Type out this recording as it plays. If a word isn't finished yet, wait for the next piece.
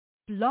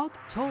Blog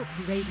Talk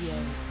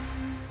Radio.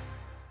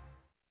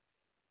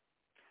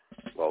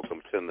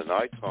 Welcome to the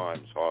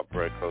Nightime'S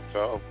Heartbreak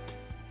Hotel.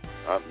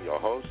 I'm your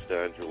host,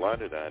 Andrew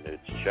Leonard, and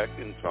it's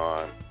check-in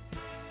time.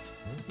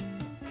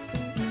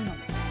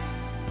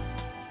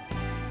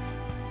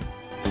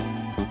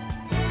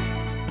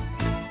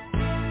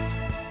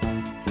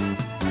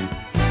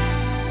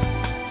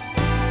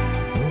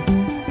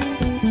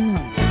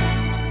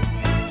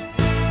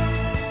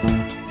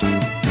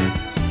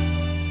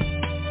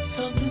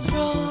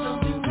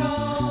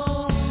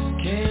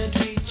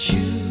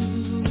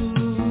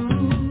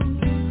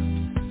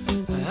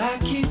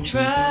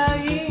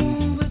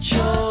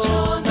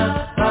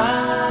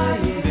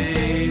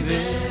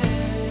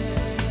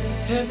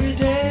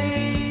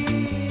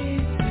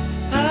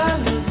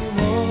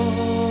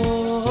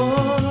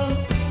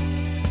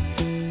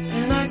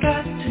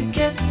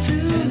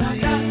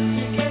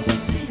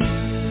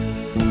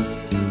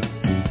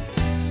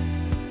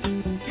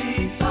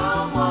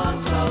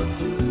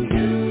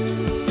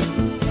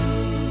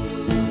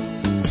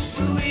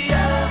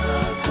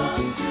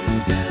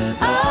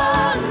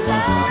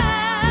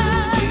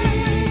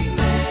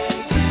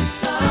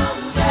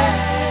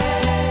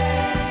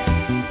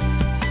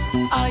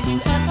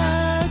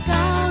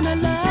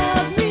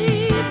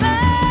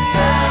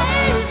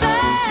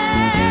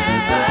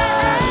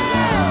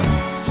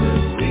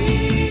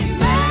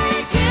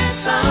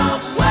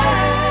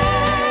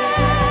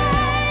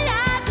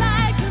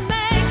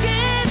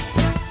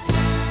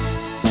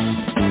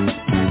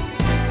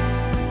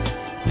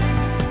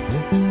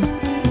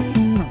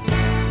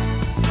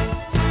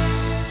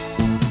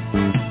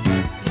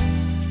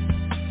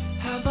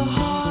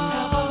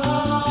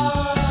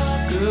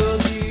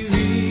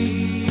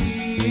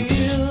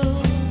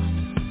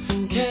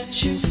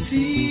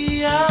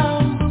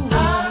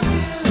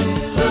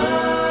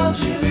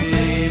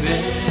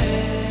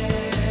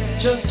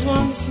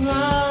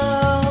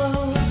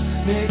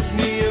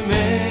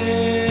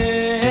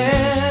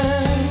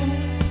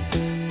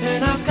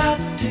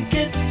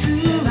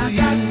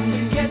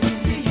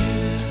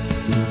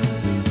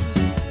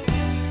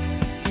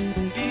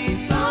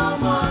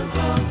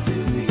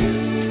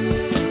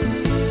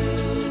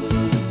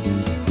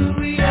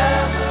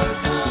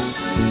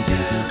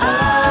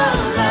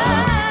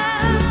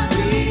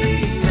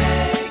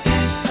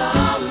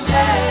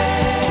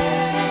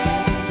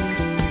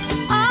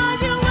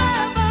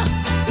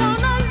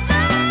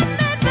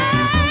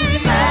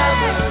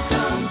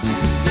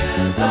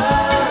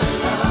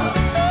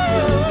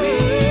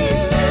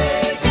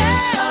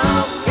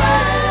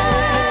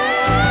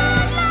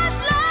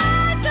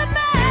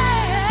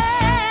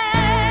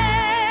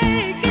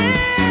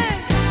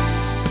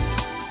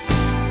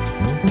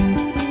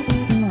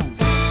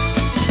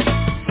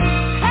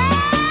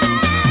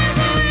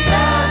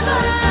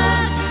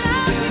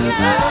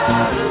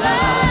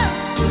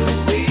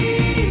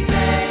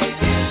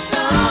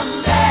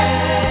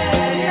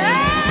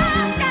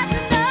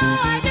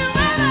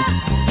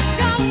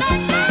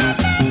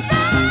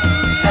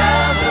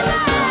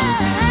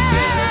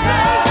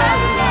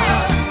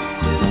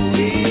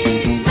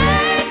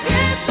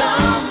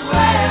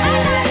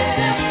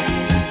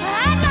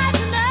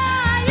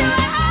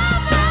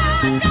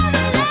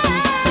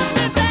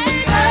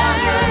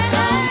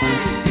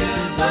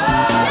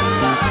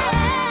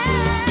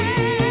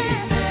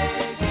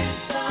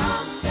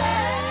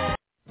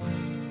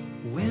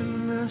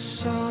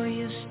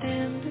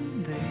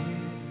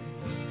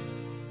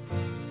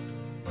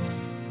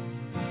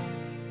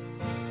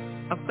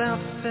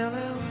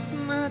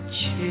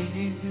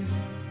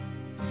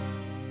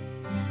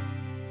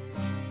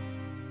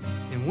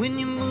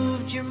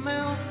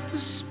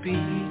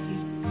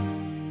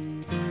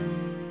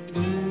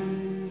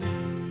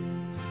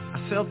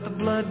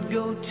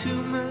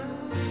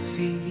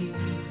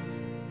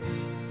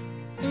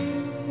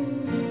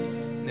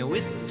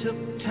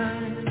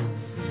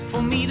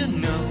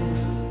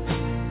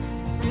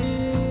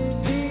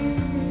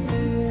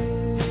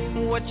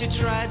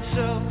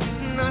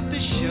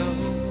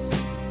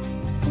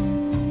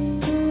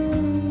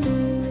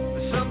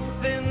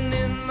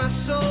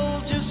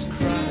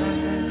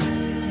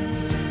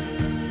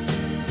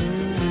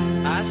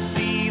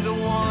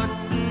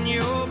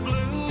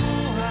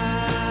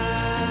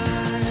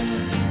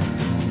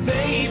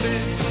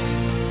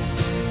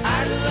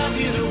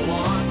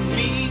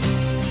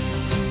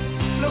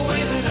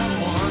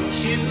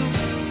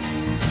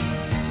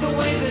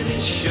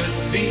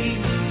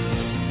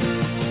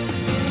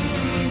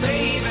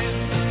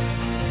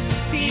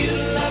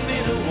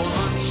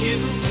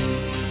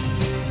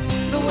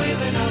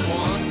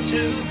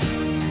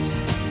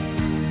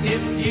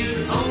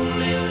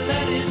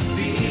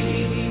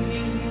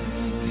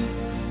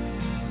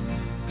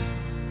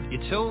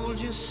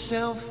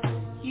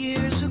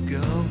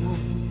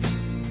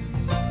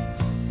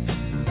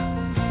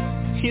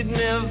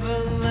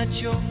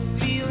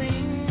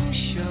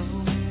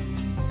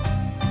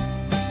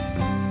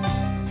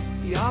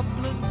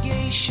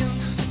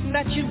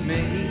 That you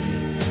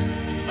made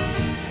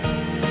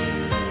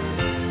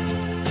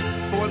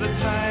for the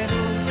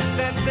title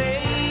that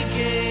they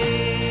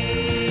gave.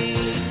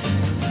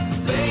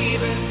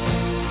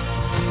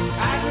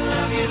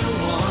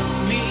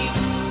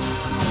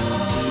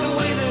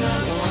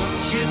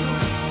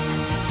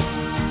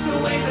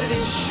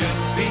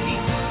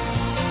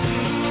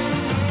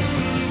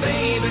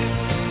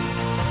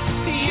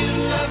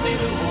 love me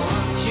to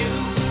want you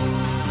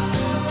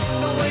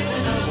the way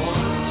that I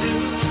want to.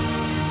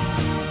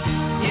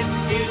 If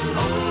you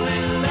only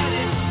let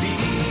it be.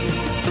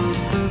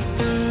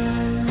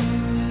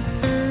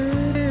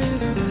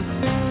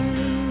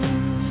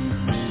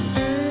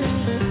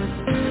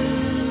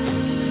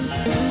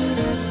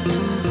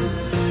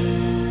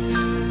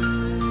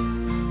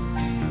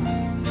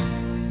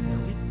 Now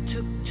it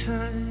took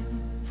time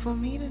for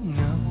me to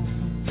know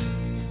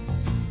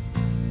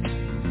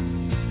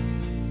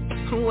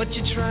what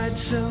you tried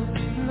so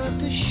not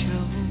to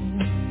show.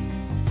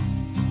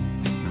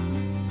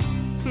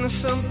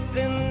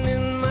 Something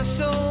in my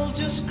soul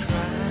just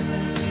cried.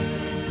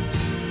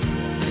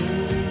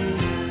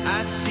 I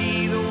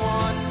see the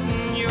want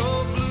in your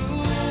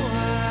blue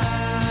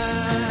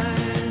eyes.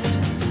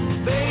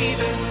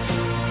 Baby,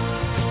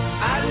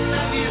 I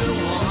love you to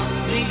want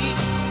me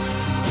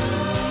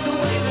the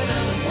way that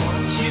I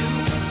want you,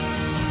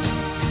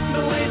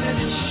 the way that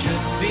it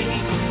should be.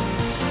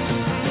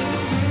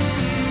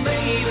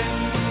 Baby,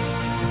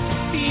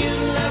 you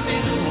love me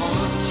to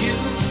want you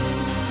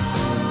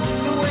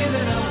the way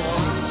that I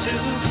want to.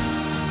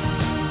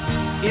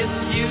 If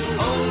you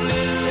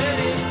only let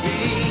it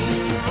be.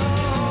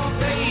 Oh,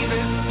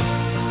 baby,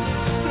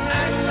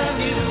 I love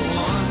you to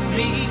want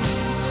me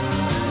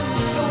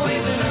the way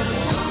that I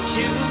want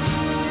you,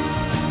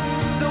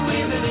 the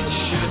way that it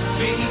should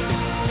be.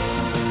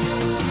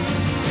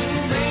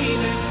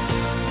 Baby,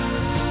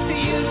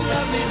 you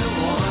love me to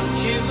want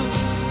you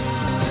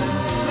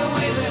the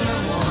way that I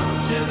want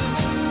to.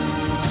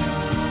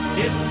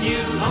 If you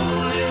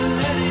only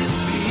let it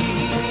be.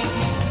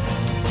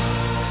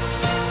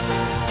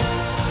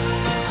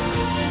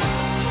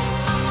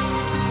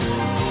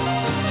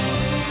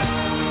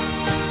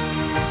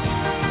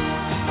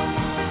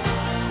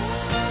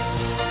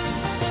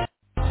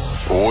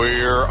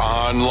 We're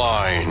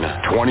online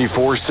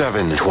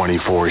 24/7.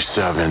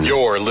 24/7.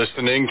 You're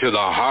listening to the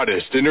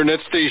hottest internet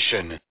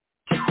station.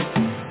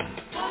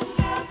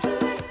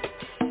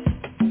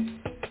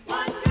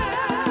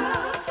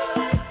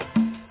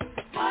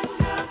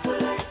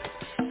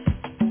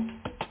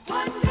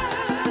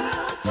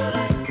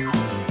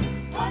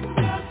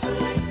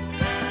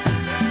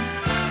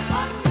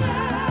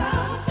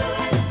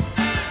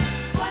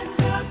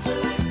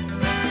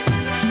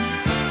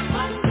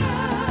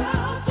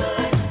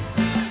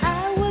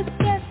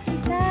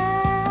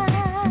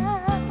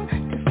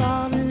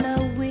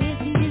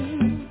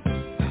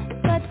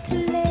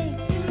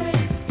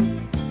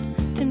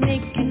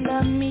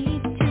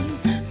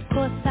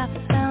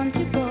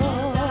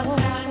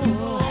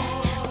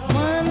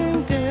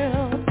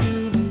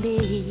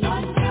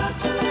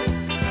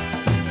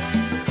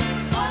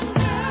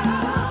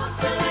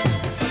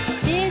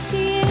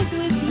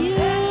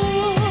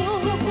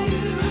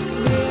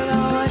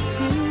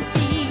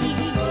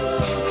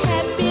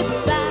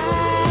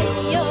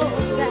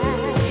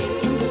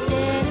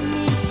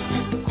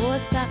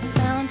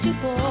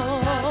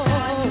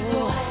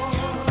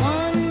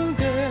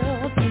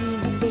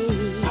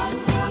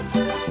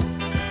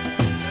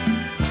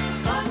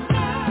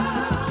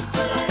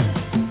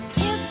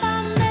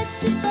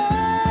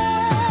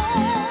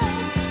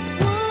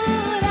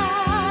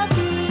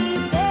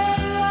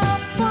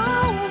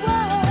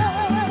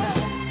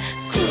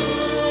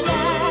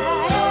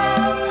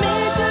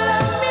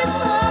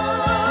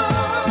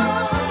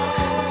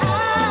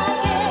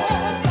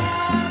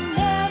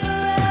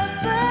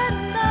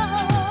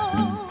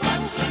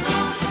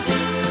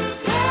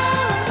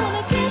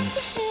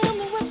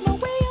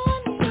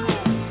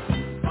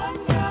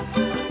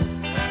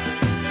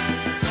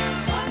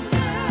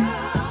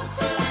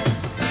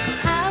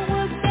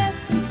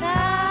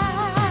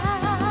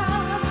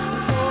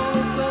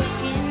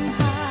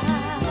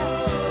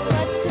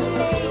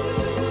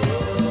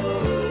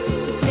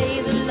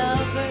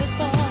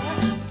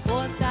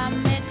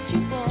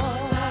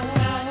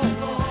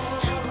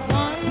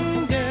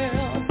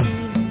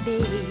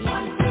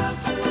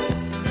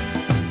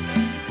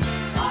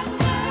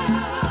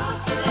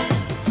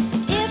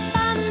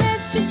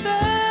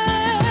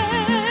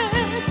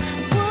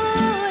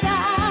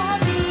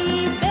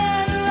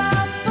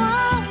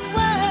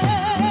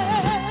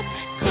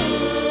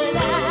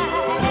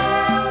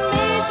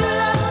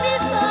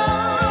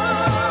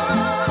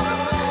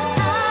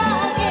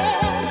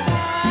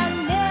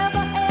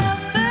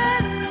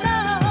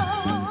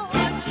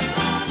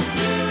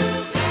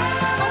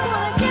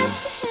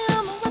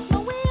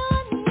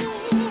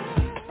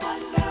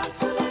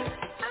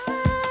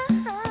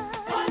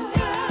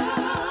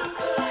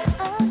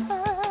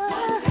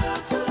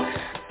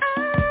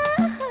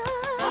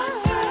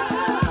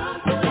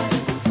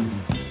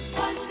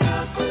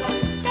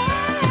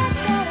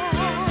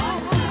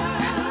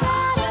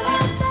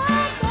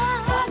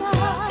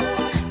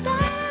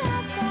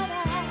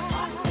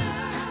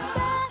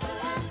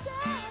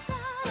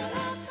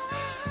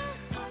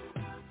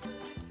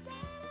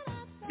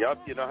 Yep,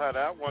 you know how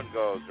that one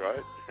goes,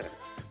 right?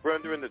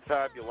 Brenda in the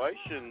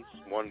Tabulations,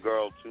 One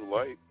Girl Too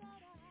Late.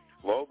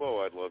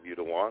 Lobo, I'd Love You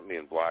to Want Me,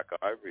 and Black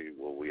Ivory,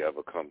 Will We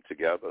Ever Come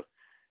Together?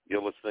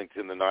 You're listening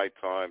to the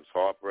Nightime's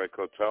Heartbreak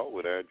Hotel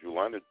with Andrew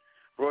Leonard,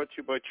 brought to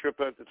you by Trip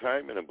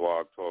Entertainment and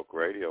Blog Talk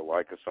Radio.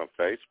 Like us on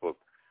Facebook,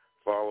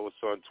 follow us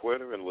on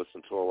Twitter, and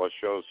listen to all our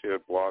shows here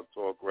at Blog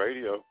Talk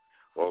Radio.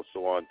 Also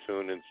on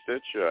TuneIn,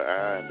 Stitcher,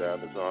 and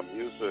Amazon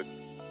Music.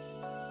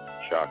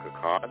 Chaka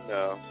Khan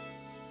now.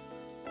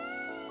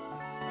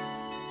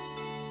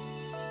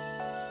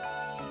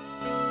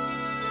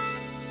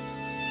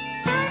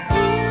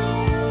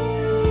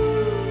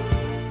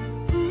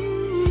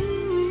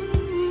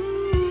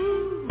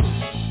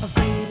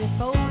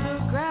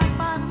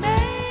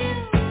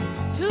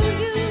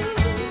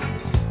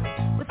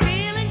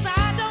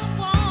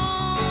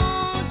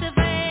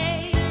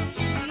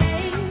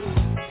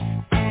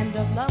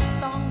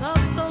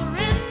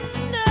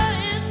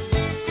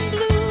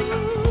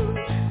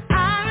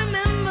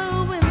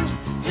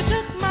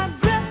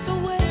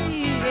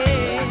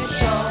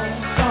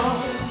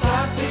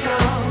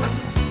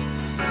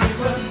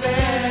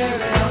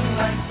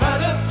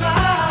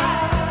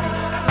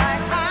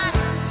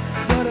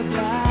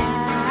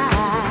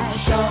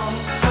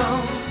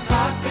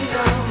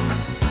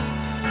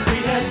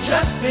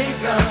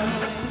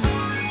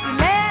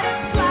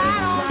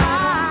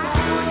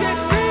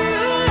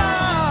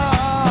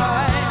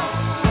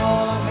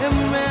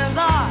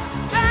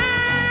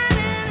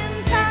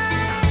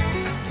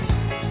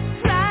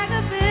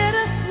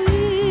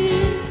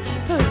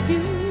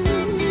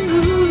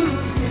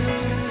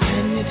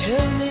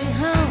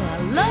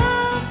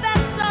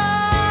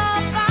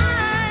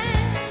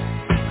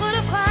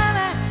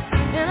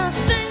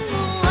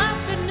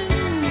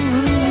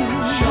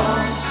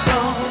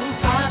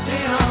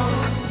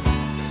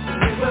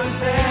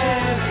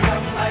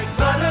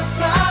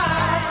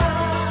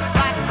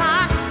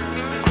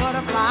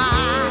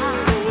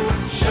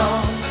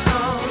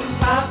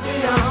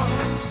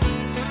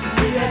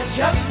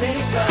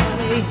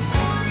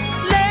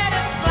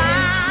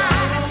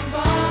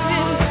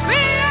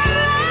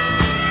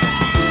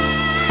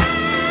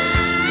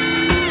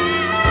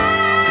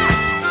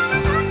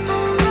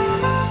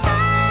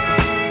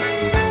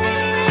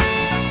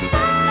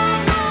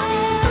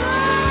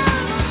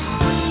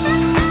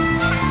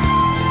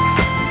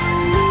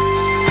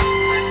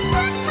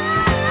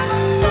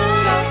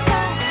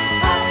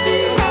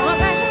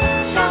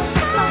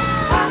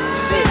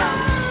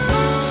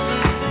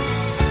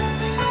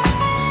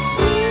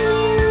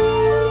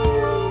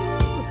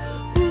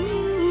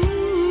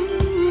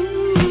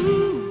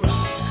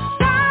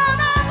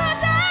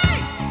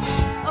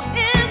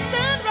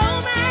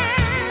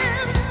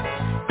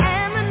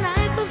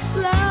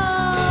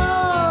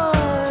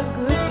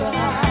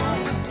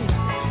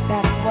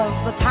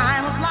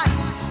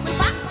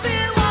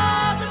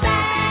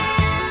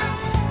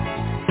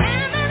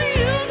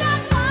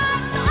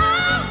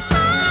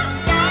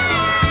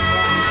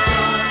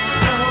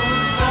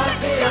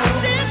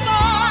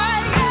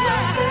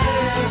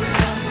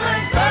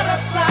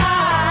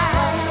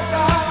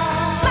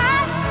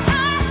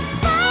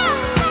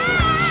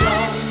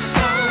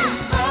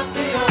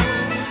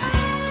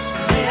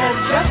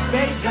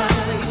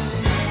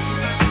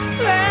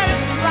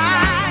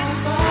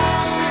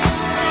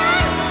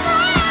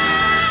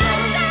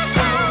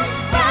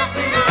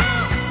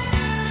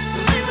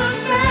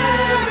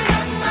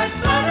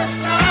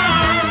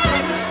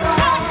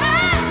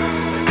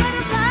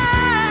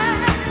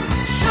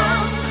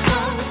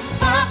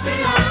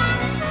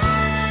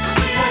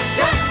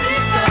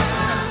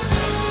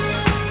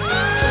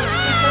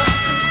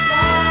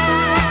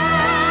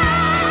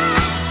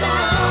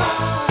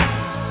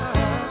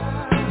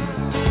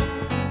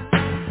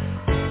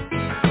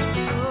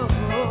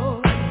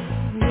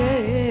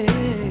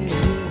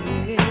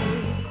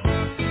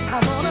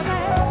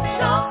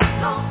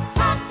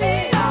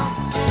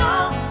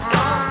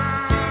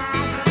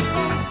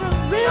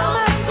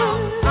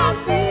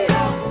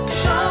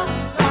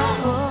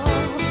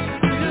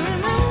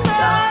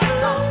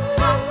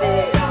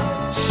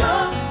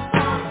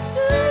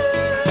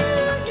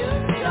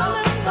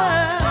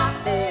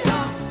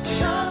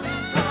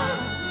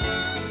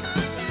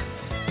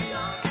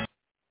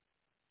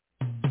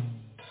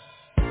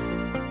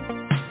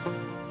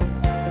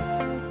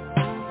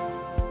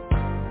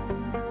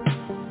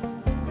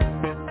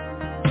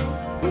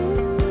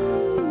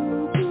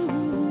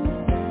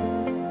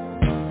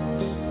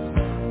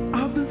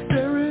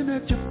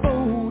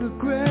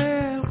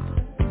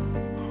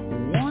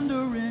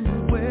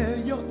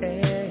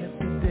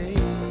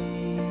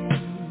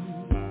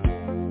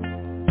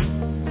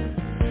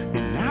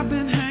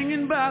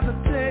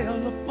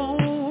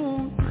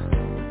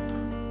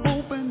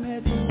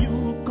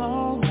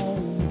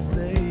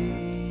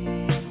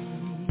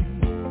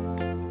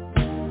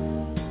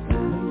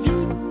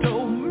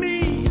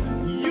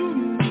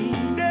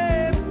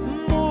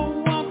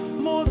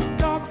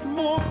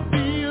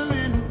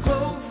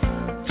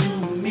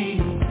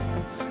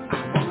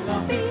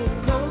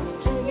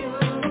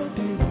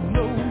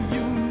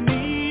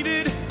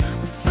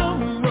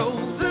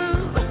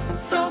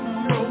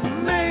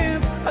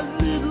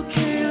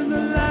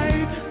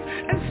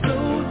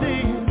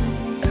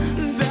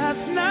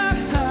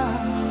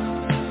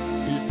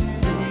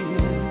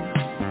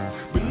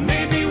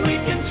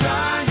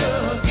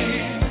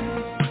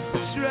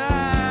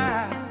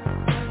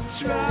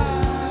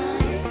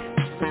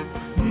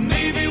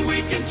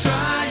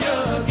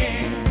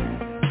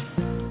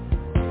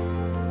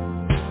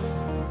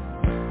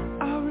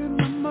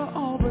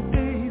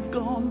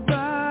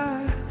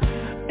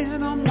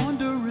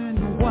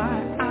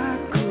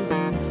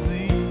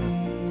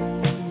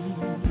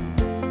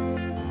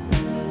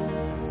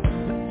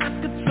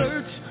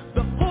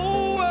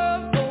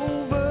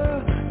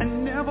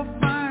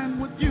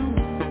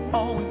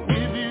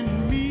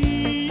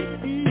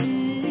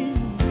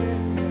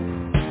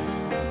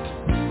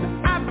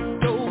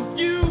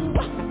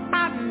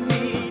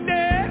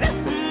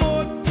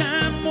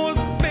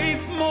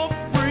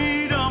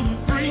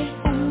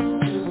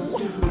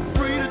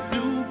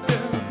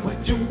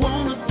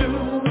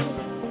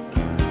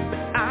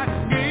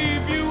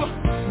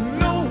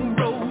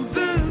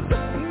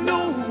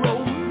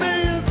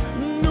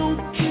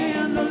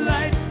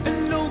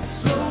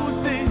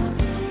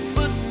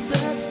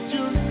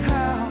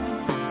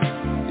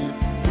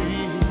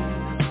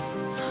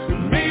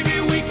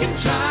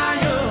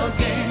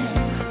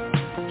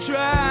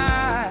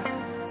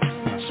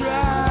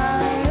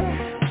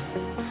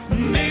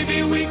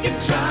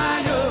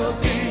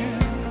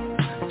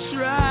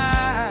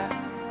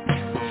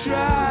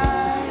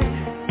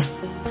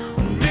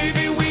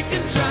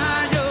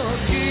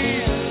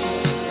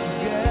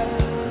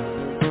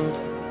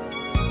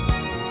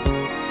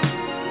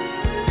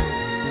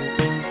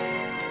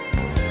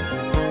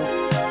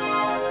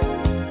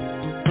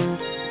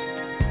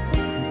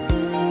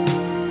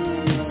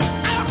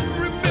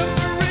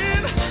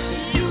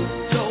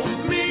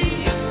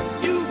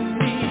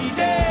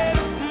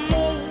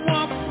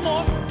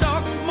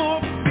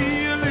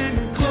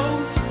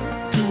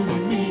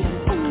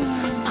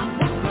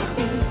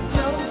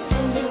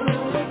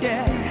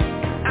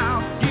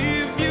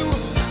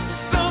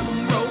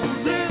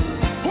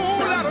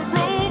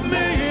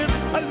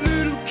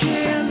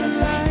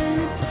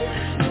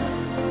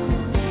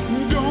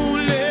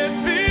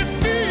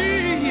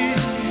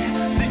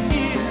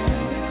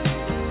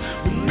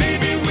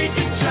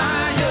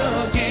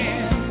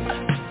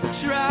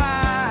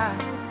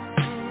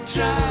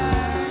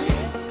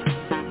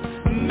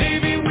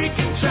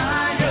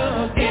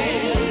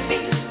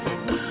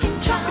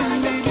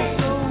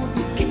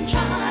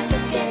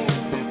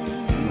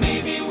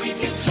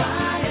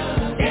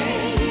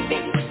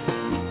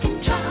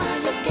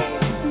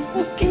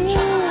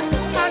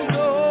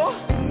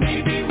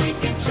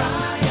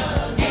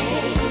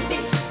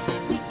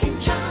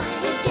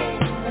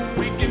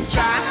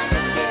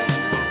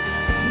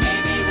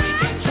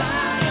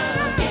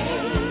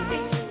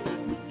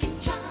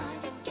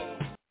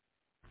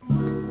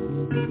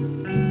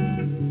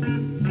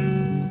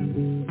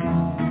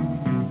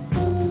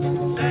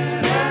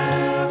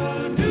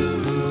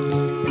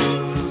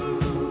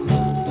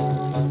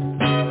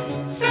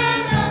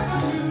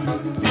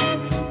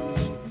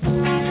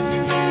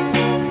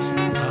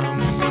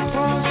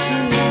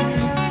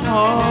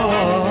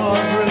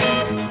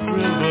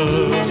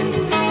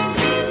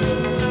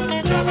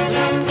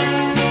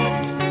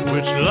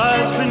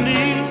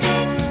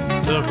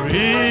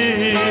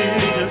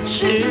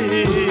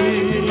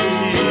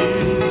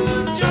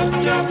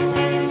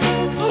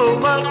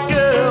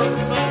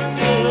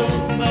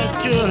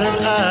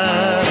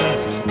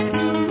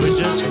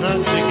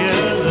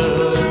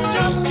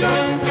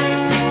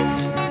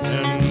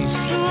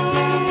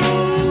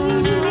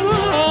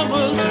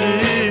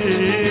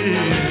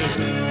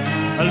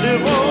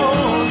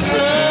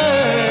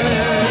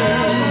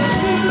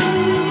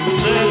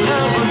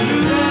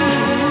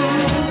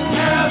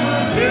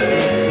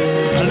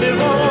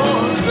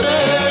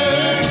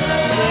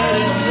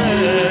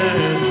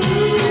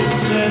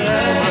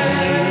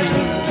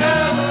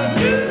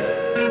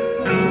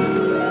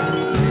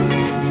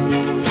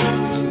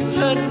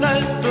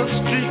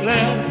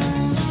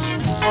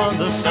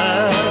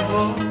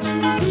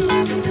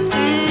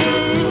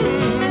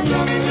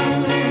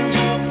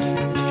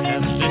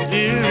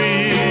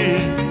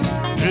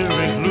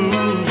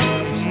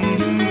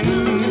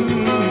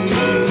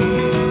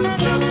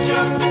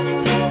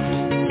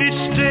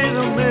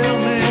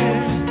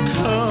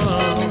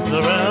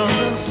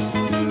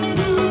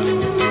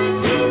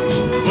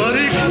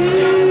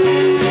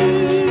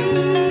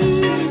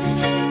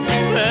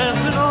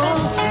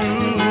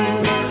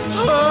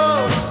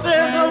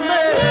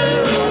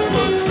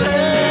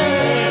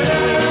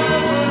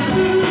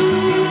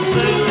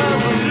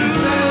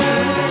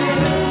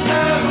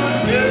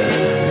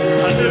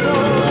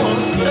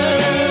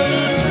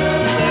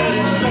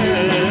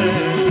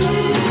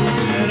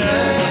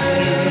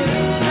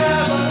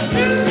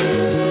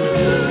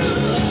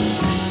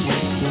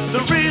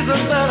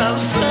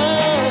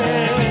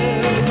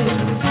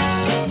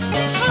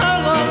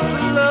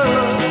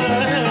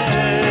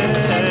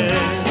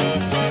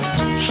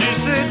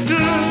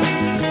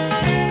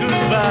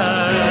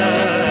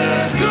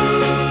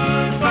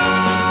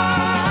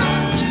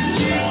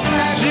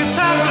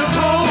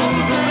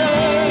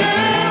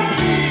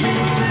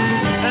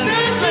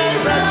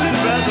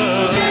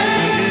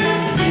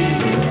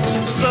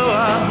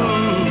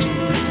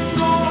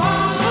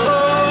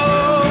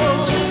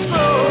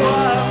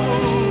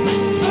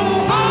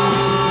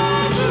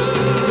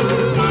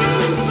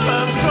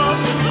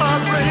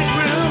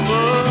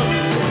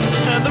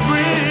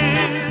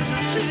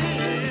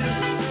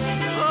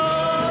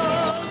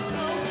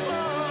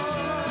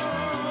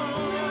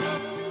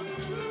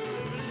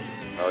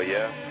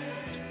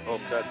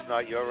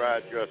 Your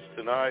address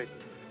tonight,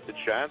 the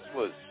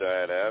Chancellor's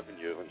Sad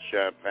Avenue in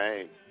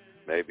Champaign.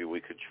 Maybe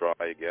we could try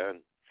again.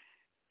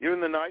 You're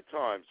in the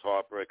Nightime'S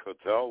Heartbreak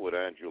Hotel with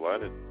Andrew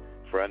Leonard,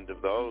 friend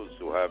of those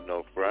who have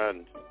no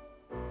friend.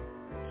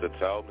 So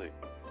tell me,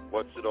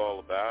 what's it all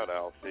about,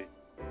 Alfie?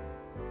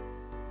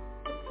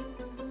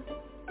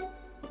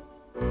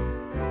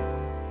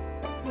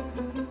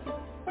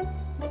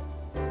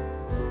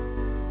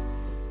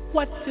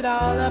 What's it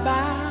all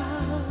about,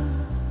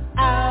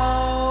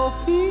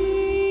 Alfie?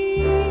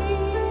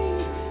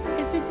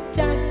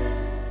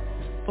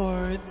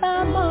 For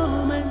the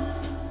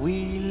moment we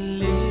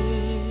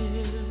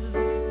live,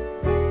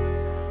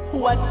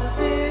 what's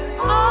it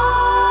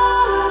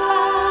all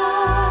about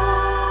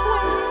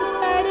when you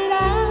started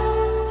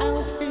out,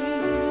 Alfie?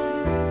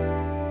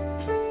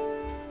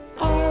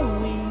 Are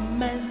we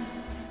meant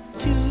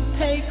to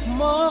take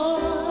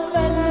more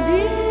than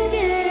we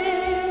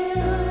give,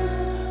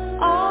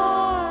 or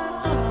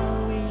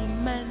are we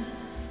meant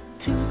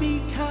to be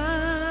kind?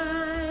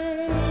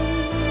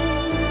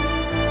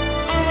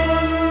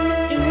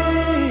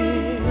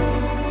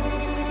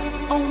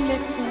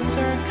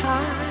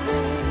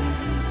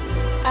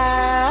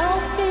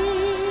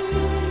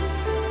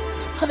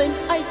 Then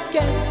I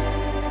guess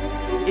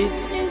it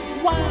is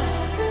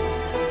wise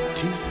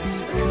to be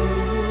true.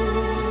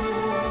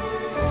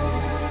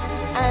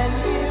 And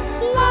if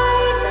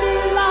life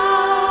is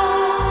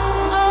long,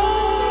 oh,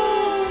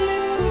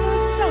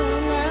 little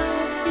tongue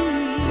I'll be,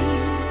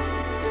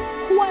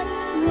 what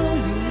will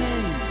you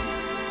name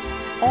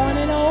on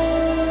an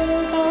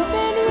old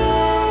open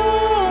road?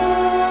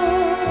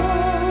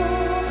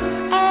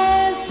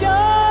 As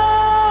sure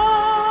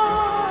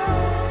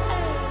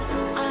as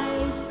I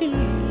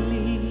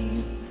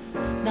believe,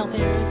 now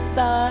there's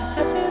the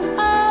heaven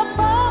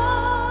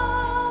above,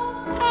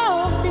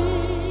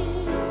 Alfie.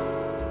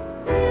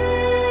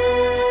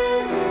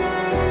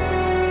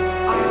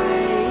 I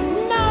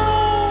know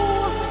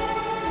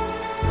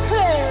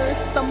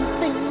there's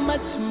something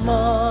much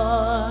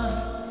more,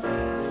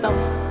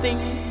 something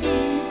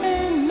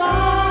even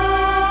not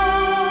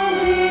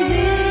even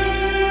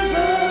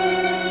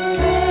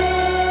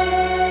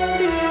can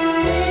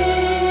believe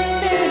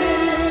in.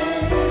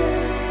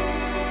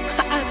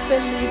 I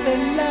believe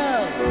in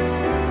love,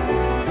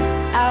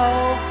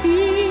 Alfie,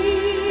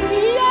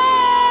 yeah.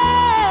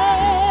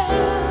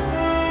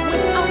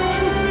 Without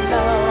true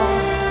love,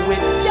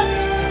 with just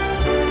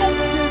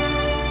edges,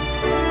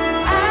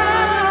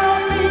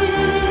 Alfie,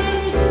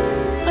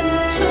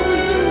 until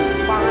you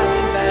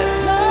find that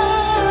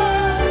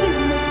love is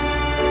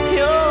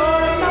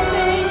pure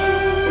nothing,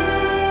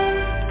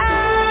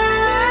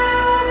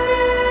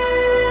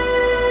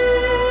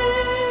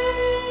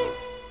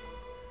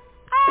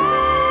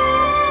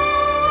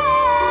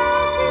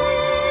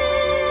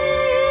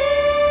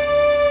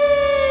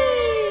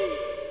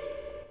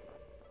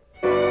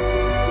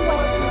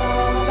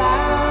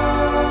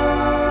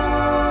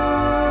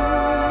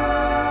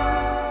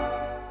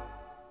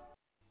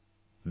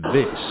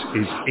 This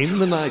is In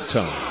the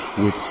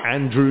Nighttime with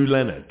Andrew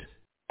Leonard.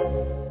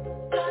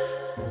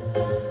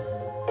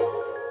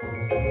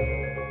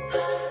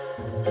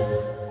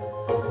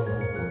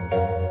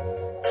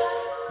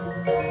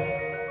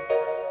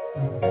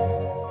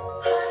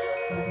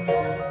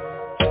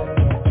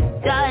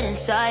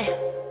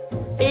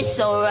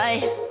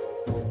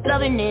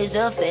 Loving is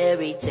a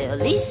fairy tale,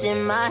 at least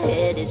in my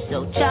head it's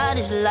so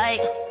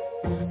childish-like,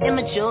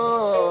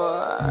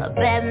 immature.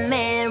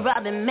 Batman,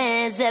 Robin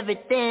Man's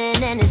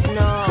everything and it's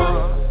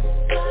no.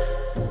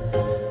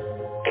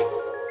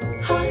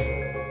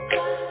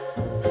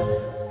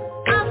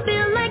 I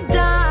feel like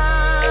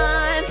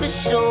dying for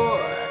sure,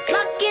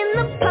 lock in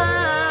the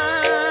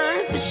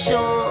pine for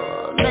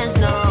sure, man's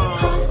no.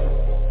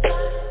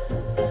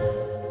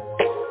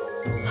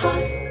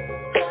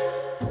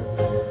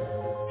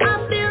 I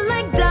feel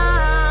like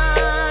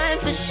dying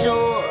for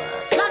sure,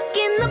 lock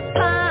in the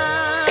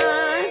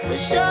pine for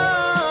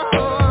sure.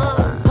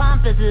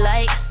 Pomp is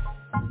like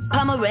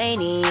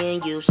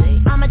Pomeranian, you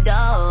say I'm a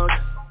dog,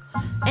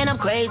 and I'm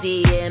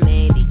crazy, yeah,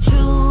 maybe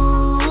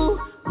true.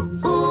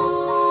 Ooh,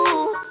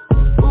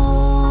 ooh,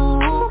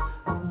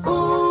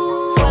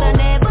 ooh. But I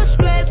never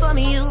stray from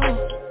you.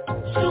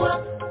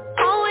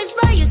 Always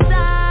by your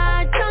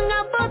side, tongue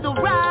out for the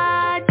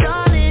ride,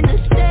 darling, to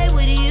stay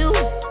with you,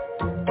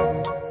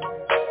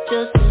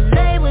 just to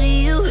lay with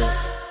you.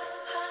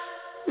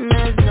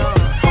 There's no.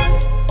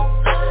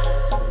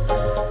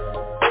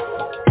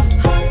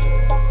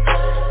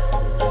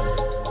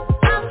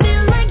 I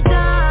feel like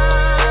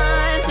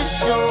dying for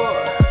sure,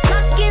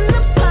 lock in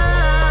the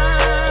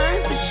pine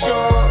for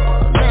sure.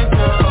 There's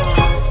no.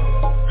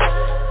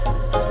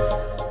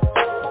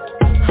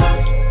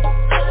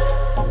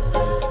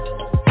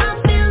 I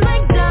feel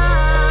like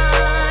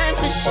dying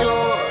for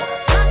sure,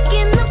 lock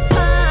in the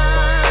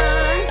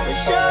pine for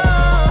sure.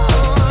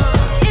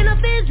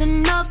 Enough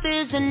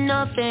is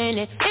enough, ain't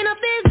it?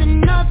 Enough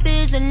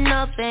is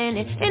enough, ain't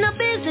it? Enough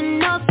is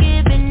enough,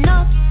 giving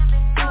up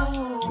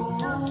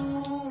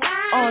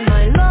all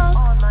night long.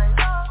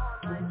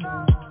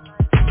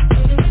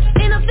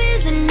 Enough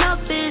is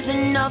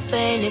enough,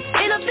 ain't it?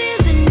 Enough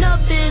is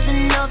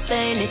enough,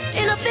 ain't it?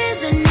 Enough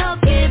is enough,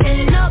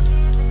 giving up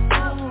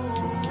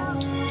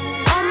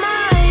all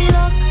night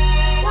long.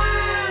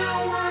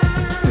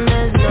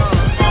 There's no.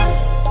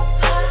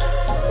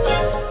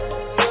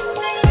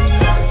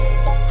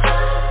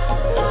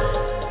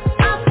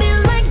 I feel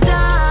like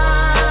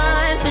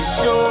dying for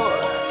sure,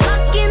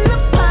 lock in the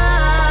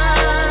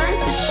pine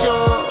for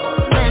sure.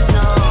 There's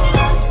no.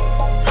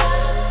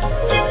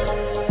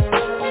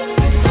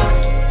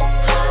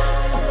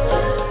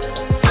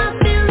 I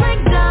feel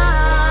like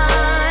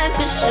dying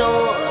for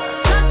sure,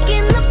 lock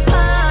in the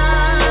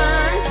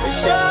pine for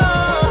sure.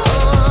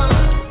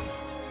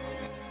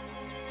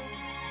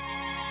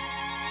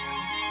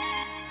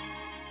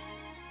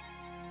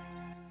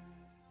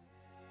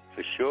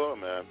 For sure,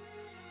 man.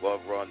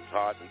 Love runs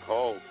hot and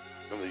cold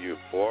from the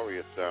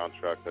Euphoria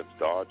soundtrack. That's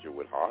Dodger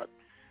with Hot.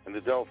 And the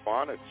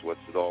Delphonics, What's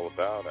It All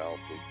About,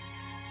 Alfie?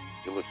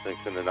 You're listening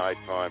to the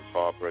Nightime'S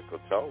Heartbreak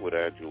Hotel with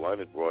Andrew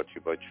Leonard, brought to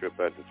you by Trip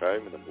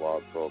Entertainment and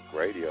Blog Talk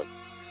Radio.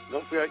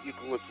 Don't forget you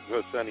can listen to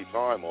us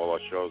anytime. All our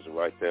shows are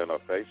right there on our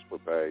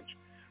Facebook page.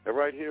 They're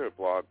right here at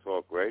Blog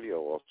Talk Radio,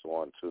 also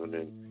on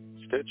TuneIn,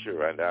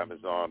 Stitcher, and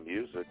Amazon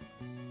Music.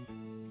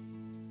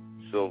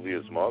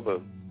 Sylvia's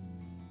mother.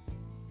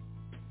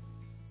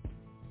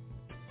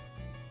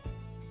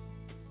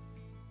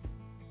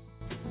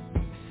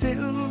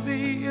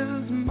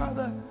 Sylvia's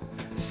mother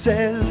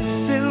says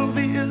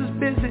Sylvia's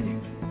busy,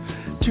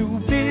 too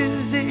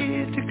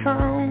busy to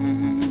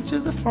come to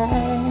the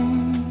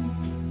phone.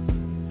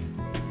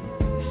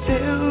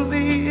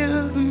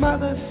 Sylvia's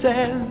mother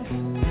says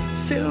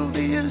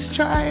Sylvia's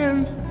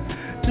trying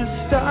to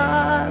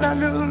start a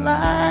new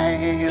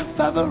life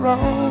of her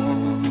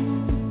own.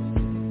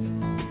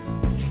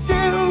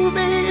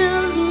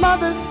 Sylvia's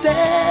mother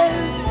says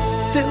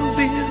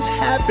Sylvia's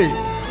happy,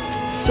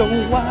 so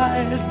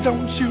why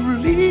don't you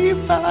leave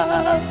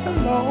her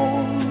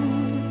alone?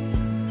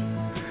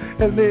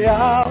 And the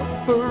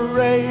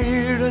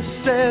operator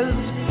says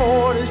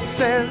 40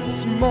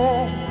 cents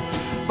more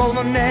for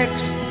the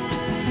next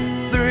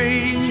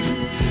 3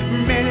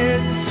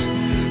 minutes,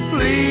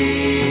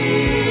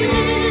 please.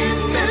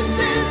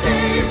 Mrs.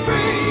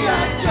 Avery, I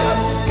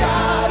just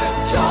gotta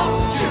talk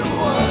to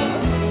her.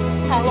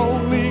 I'll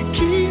only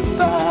keep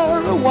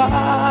her a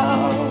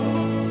while.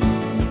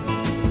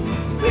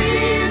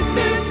 Please,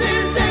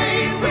 Mrs.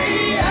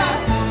 Avery, I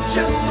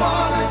just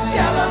wanna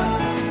tell her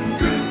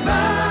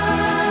goodbye.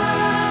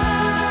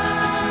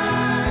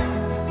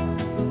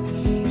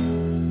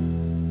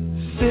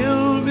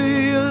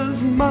 Sylvia's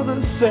mother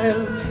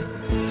says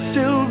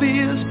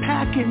Sylvia's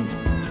packing,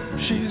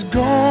 she's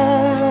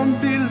gonna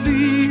be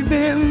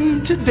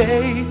leaving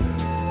today.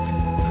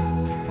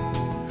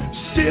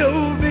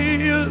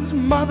 Sylvia's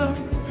mother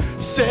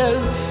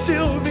says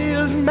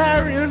Sylvia's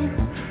marrying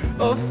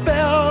a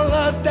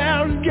fella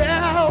down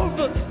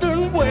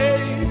Galveston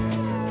way.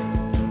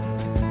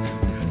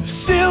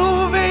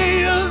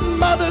 Sylvia's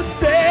mother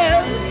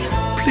says,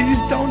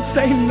 please don't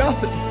say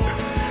nothing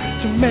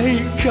to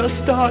make her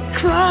start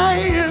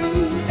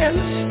crying and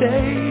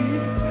stay.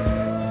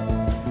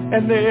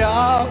 And the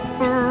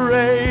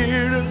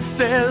operator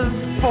says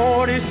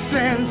 40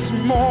 cents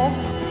more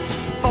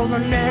for the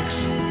next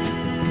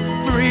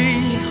 3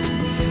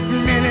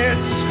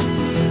 minutes,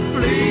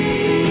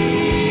 please.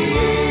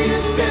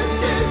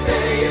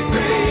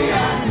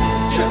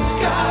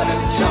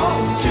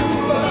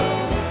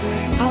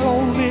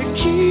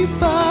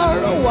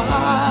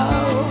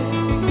 while.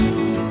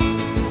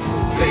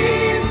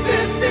 Please,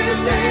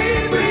 Mrs.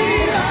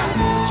 Avery, I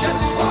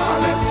just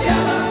wanna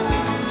tell her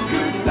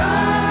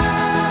goodbye.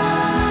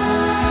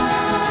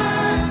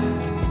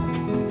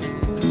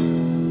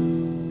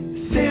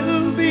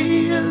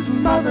 Sylvia's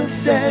mother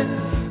says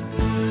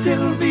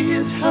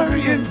Sylvia's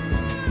hurrying,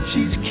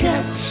 she's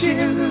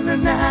catching the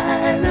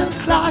 9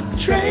 o'clock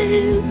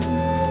train.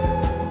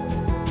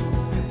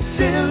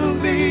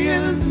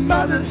 Sylvia's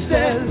mother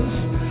says,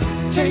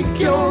 take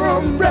your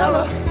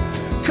umbrella,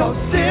 'cause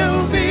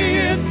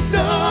Sylvia, it's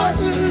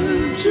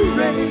starting to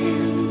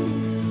rain.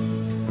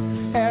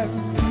 And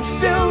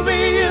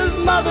Sylvia's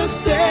mother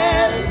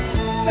says,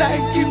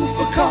 thank you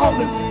for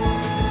calling,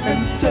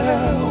 and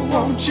sir,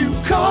 won't you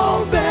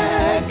call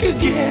back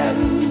again?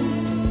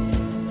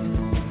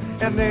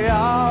 And the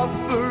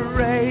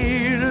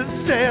operator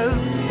says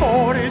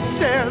 40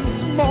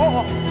 cents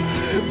more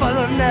for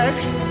the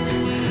next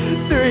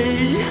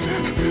 3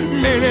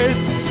 minutes.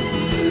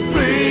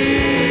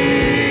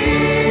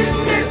 Please,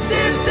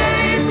 Mrs.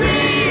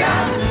 Avery, I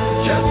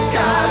just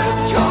gotta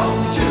talk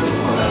to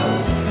her.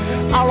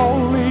 I'll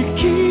only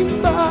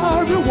keep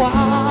her a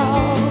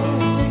while.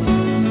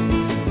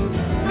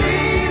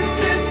 Please,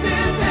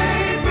 Mrs.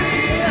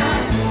 Avery, I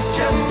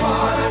just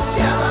wanna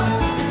tell her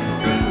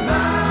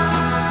goodbye.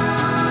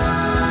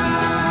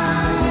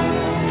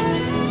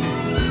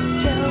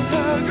 Tell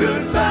her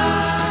goodbye.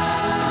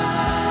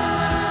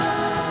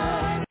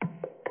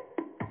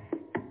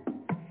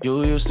 You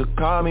used to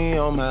call me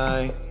on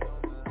my.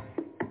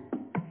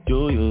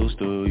 You used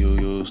to.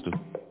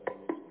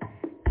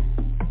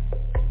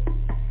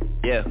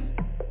 Yeah.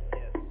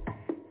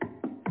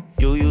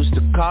 You used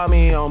to call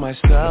me on my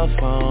cell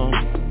phone.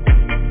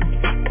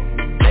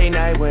 Late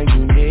night when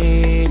you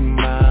need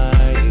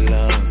my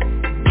love.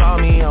 Call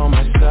me on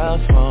my cell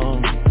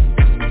phone.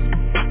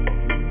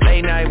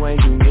 Late night when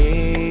you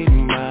need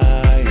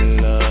my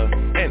love.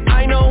 And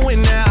I know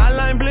when that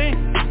hotline blink,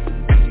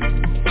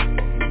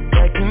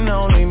 that can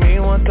only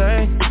mean one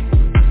thing.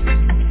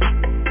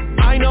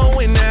 I know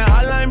when that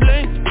hotline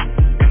blink,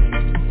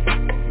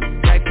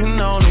 that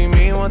can only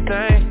mean one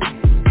thing.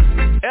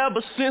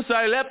 Ever since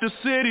I left the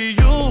city,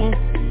 you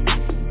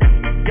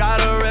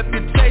got a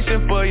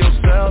reputation for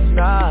yourself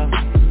now.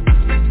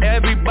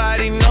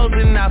 Everybody knows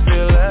and I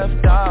feel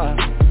left out.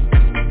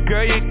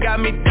 Girl, you got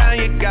me down,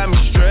 you got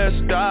me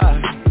stressed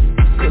out.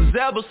 'Cause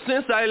ever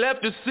since I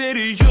left the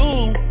city,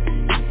 you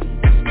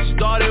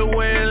started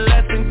wearing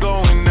less and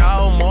going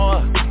out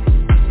more.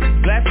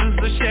 Glasses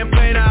of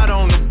champagne out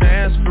on the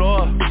dance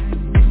floor.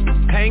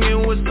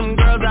 Hanging with some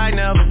girls I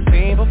never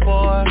seen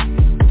before.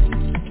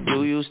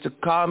 You used to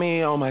call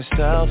me on my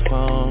cell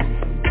phone.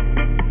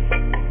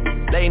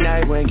 Late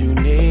night when you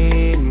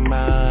need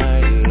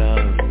my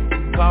love.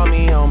 Call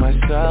me on my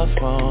cell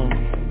phone.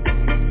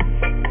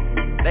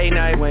 Late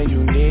night when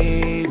you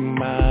need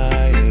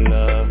my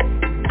love.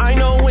 I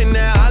know when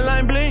that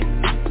hotline blink,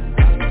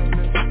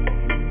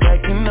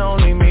 that can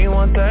only mean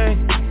one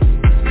thing.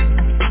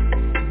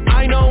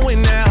 I know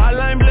when that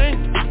hotline blink,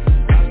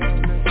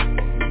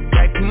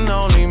 that can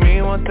only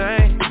mean one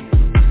thing.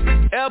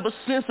 Ever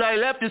since I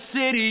left the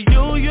city,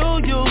 you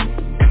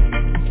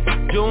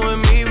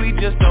and me, we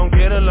just don't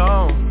get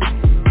along.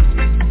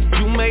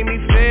 You make me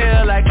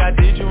feel like I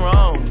did you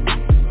wrong.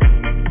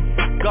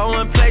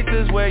 Going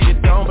places where you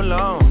don't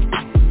belong.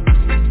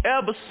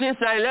 Ever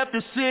since I left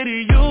the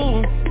city,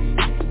 you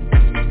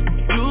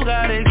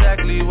got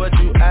exactly what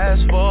you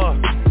asked for.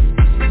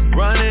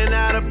 Running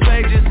out of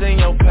pages in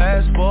your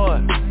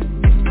passport.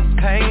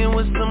 Hanging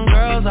with some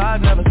girls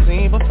I've never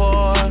seen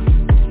before.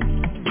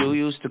 You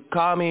used to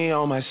call me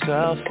on my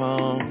cell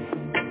phone.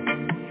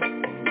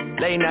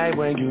 Late night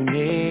when you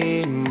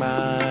need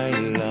my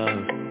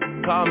love.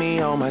 Call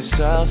me on my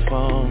cell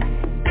phone.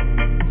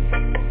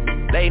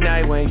 Late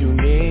night when you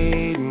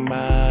need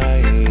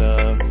my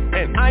love.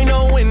 And I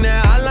know when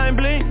that hotline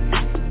blink,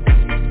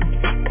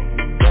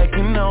 that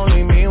can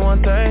only mean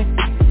one thing.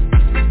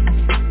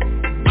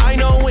 I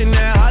know when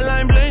that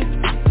hotline blink,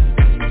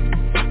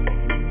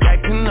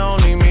 that can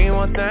only mean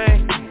one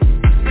thing.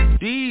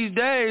 These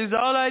days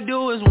all I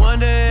do is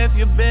wonder if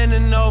you're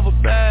bending over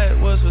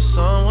backwards for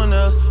someone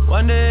else.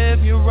 Wonder if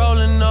you're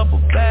rolling up or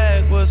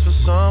backwards for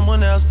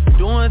someone else.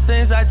 Doing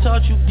things I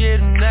taught you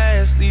getting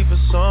nasty for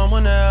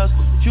someone else.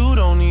 You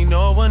don't need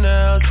no one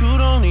else, you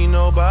don't need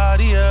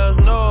nobody else,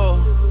 no.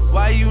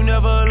 Why you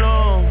never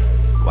alone?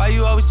 Why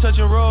you always touch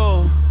and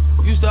roll?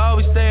 Used to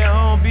always stay at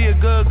home, be a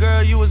good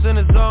girl, you was in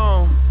the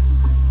zone.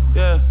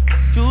 Yeah,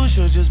 you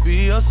should just be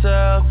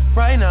yourself.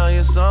 Right now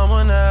you're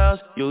someone else.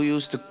 You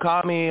used to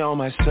call me on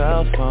my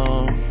cell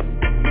phone.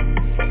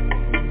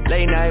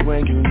 Late night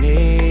when you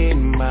need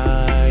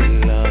my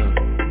love.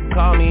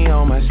 Call me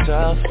on my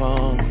cell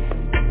phone.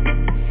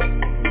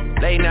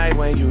 Late night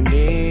when you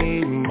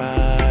need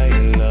my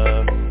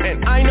love.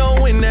 And I know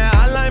when that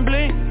hotline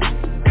blink,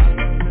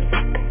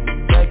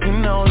 that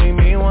can only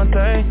mean one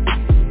thing.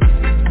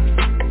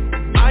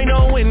 I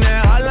know when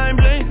that hotline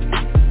blink,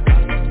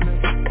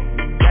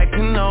 that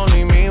can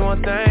only mean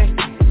one thing.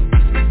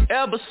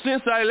 Ever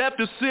since I left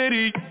the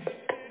city,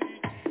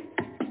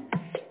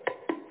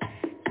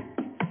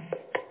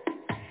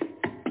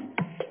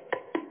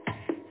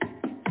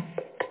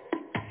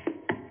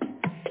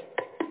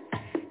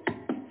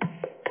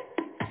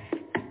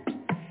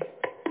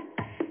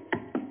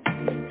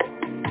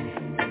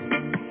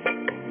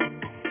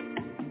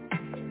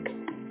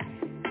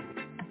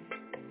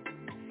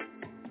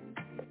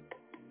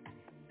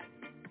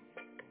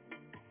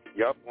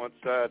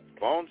 once that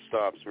phone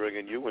stops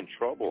ringing, you in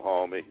trouble,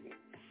 homie.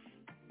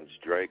 It's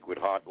Drake with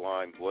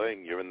Hotline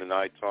Bling. You're in the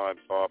Nighttime's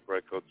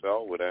Heartbreak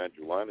Hotel with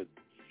Andrew Leonard.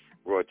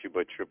 Brought to you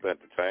by Trip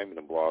Entertainment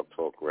and Blog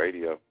Talk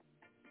Radio.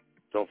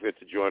 Don't forget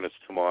to join us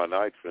tomorrow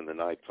night for In the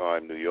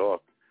Nighttime New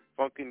York.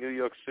 Funky New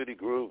York City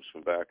grooves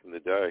from back in the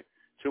day.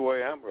 2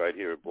 a.m. right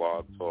here at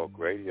Blog Talk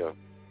Radio.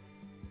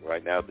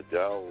 Right now, the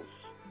Dells.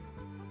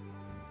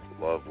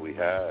 The love we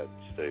had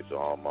stays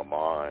on my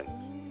mind.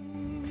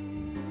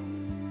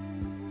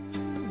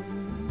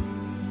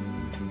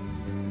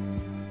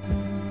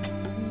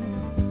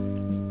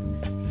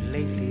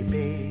 Lately,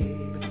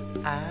 babe,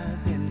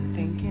 I've been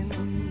thinking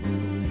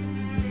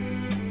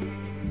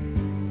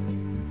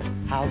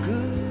how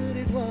good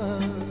it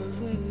was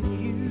when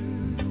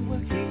you were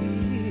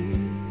here,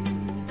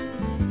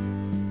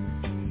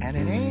 and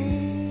it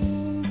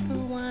ain't the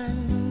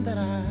one that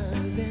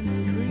I've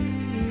been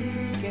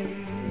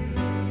drinking.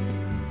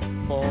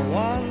 For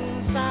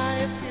once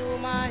I feel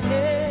my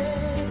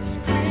head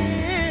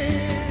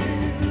spin,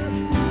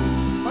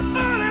 but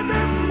early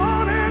this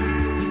morning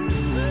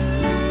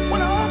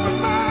when I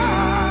opened my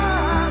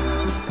eyes,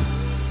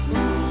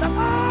 that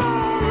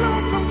all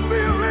lonesome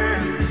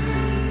feeling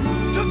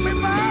took me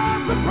by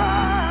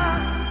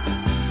surprise.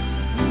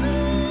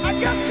 I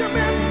guess you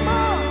meant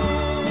more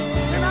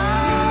than I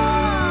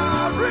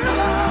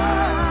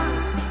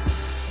realized.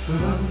 The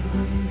love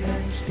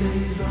that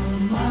stays on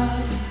my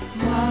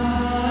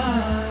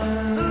mind.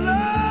 The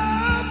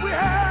love we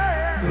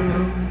had. The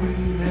love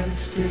that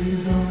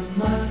stays on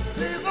my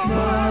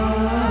mind.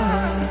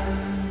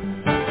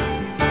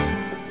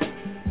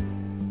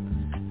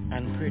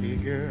 And pretty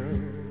girl,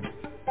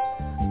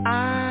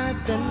 I've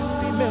been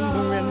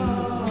remembering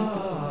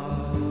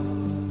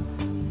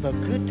the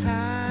good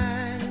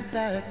times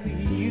that we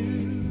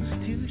used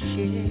to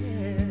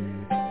share.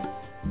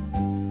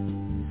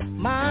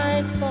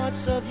 My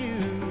thoughts of you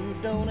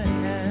don't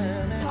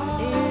have an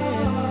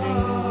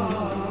ending,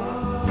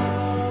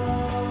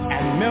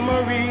 and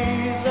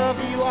memories of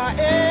you are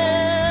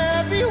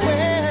everywhere.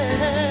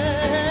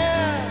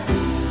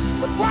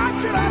 But why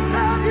should I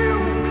tell you?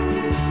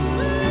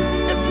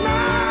 It's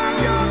not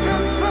your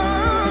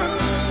concern.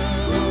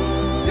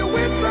 You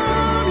win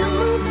some, you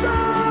lose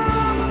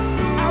some.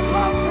 I've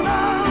lost and I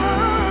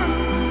learned.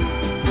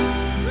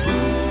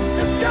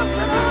 It's just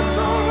that I'm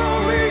so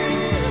lonely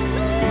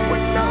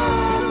with no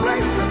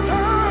place to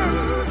turn.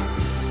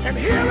 And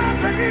here at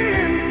the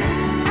end,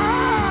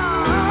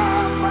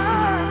 I'll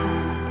find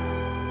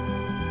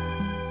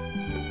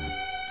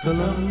the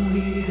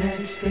lonely that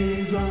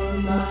stays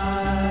on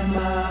my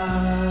mind.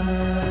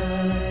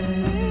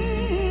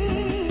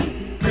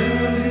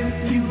 Girl, if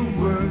you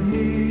were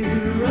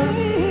nearer,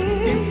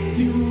 if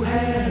you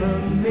had a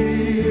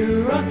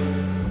mirror,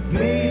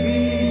 maybe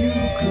you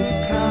could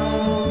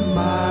count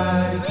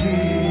my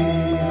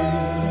tears.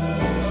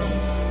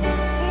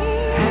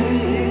 And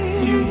if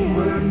you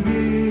were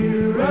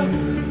nearer,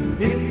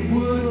 it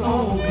would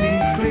all be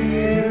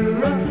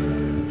clearer.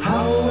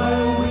 How I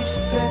wish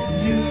that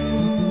you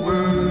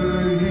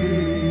were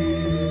here.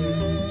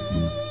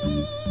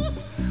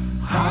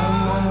 How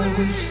I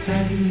wish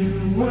that you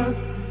were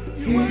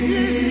here.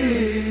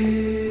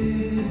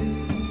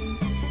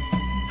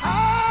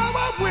 How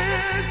I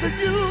wish that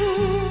you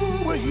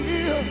were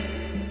here.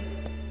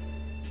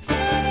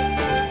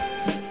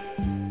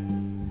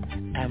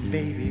 And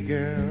baby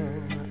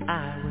girl, I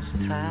was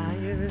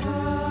tired,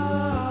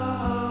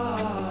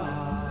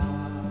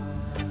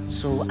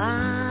 so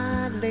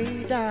I lay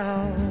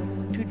down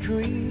to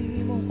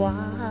dream a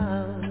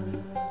while.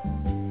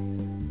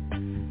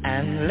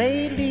 And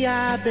lately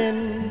I've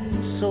been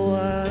so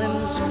uninspired,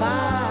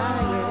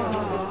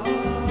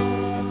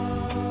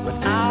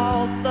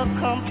 without the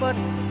comfort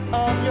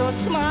of your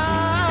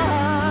smile.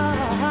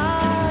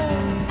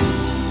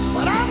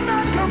 But I'm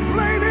not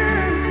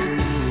complaining,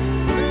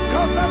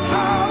 'cause that's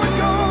how it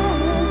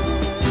goes.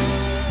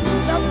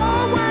 There's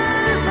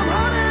always some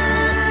honey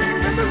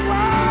in this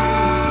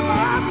world,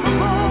 I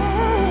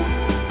suppose.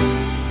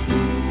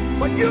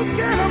 But you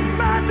can't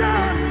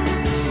imagine,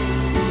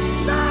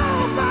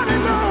 nobody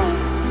knows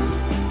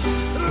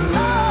the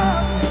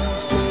love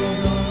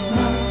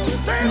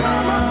stays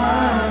on my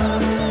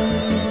mind.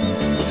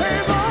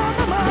 Stays on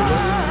my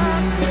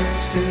mind.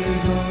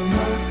 Stays on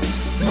my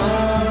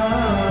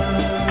mind.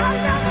 I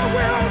never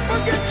will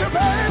forget you,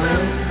 baby.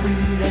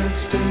 That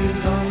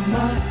stays on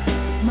my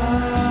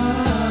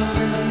mind.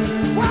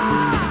 Why?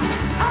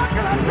 How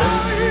can I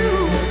tell you?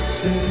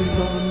 Stays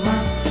on my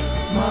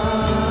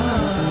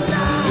mind.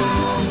 No,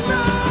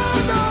 no,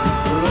 no,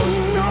 no.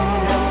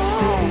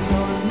 Stays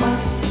on my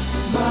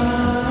mind.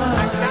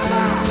 I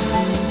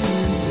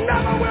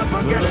never will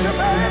forget you,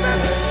 baby.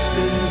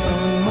 Stays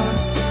on my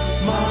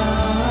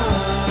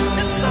mind.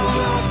 It's so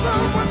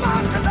awesome when I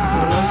can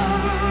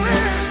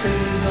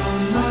stays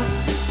on my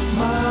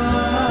mind.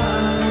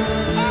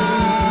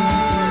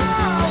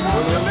 I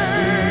want you,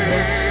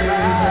 baby.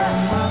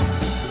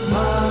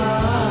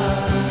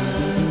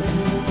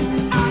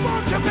 I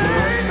want you,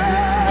 baby.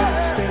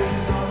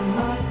 Stays on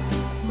my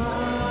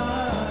mind.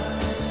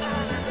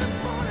 Early this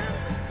morning,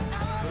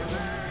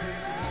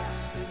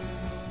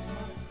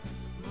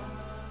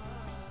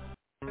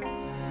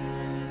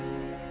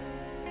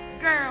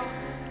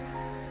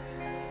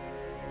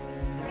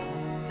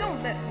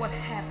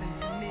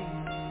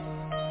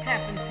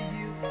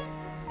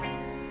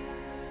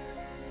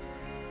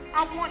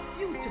 I want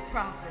you to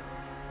profit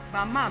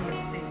by my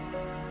mistakes.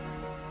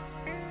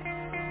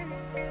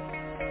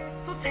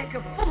 So take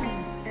a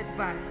fool's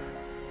advice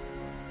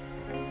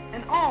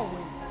and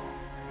always,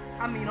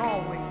 I mean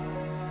always,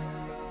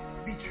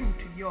 be true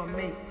to your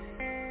mate.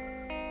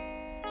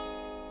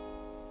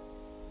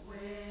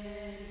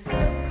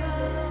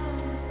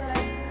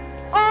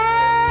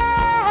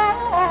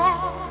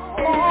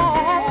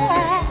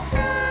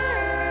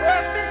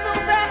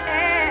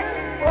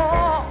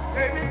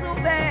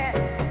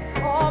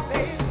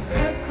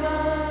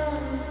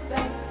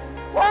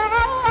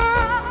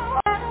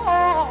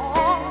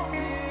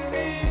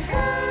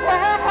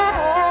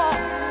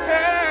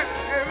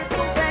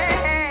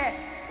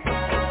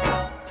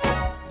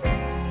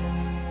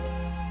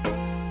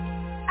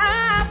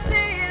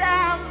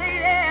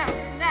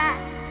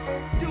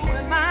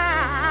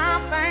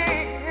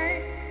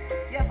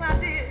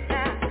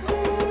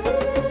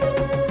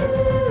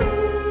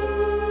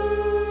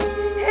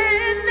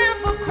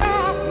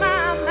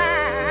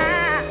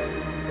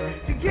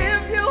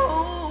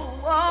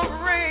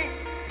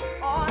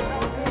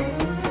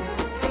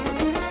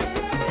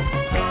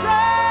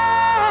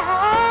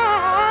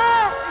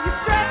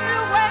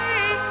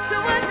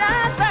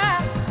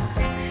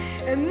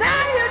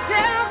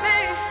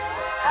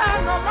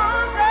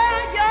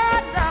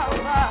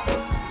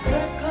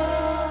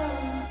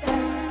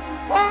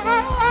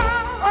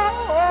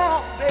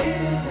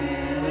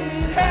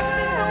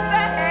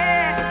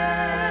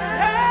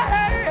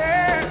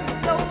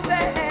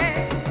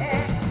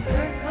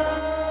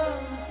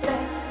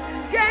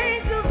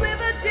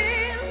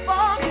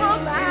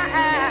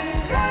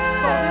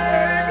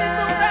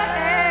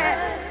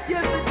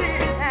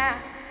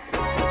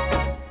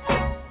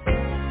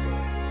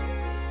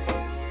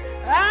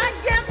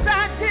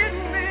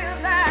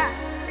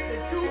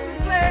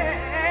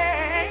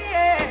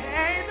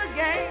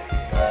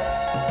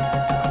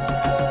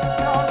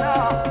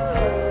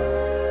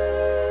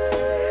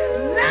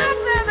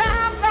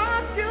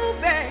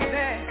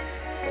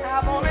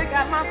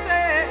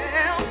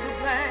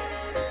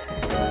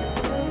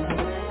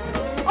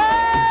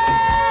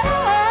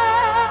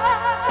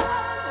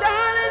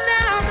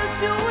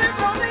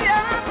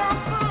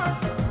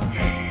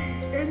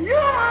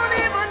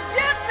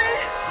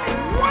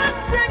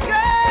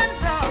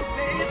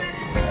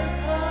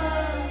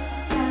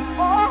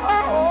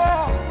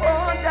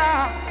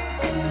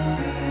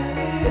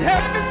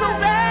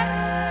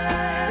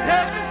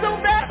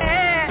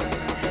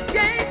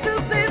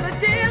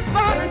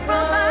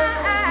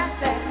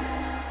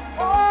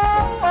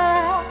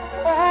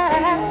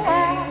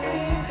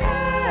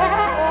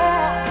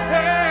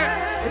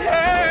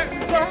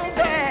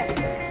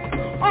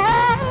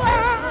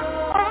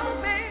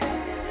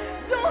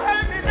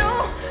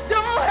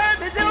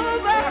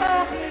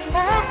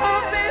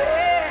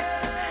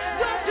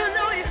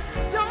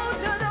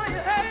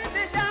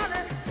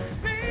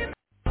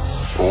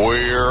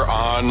 We're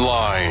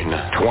online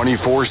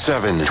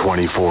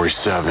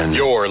 24/7.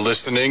 You're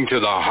listening to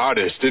the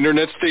hottest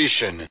internet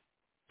station.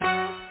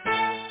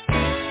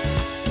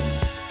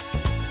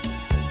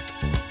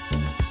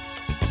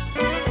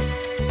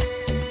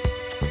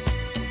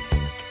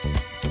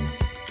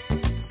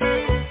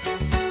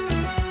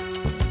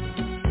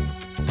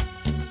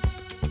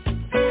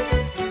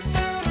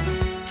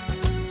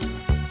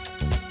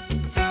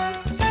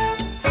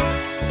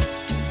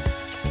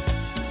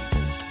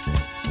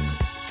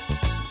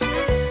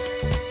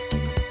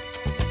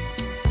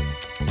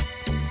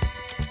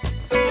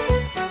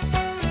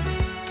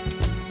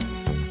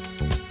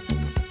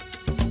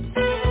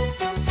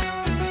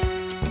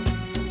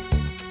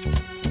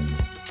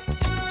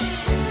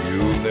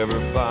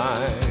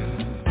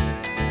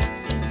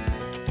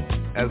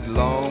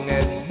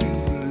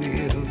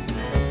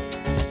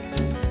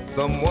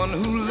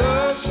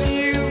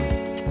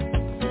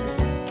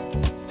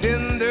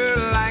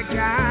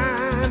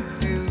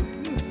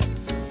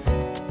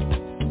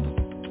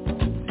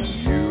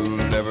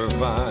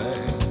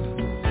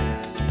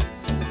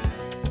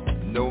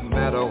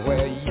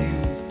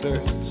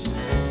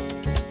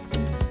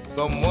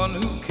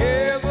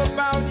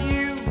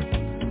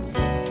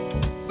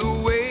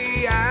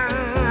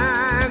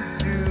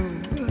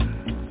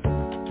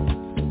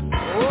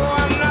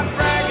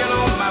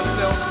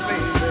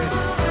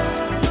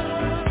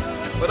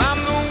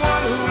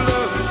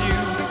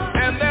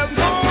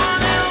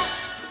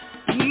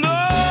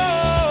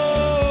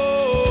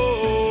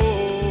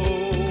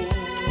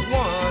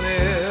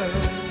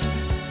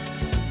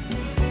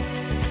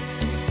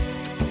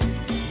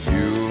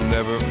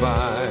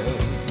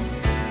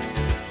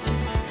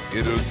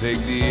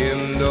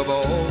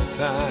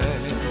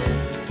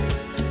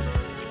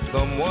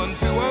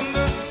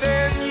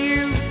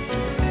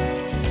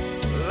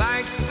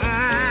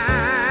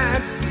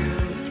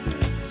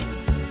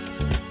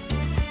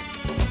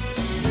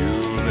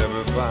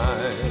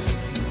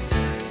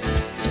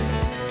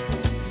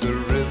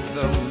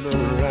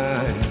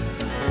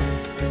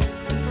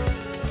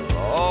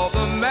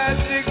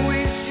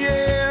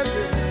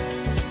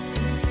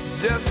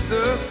 Just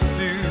us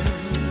two.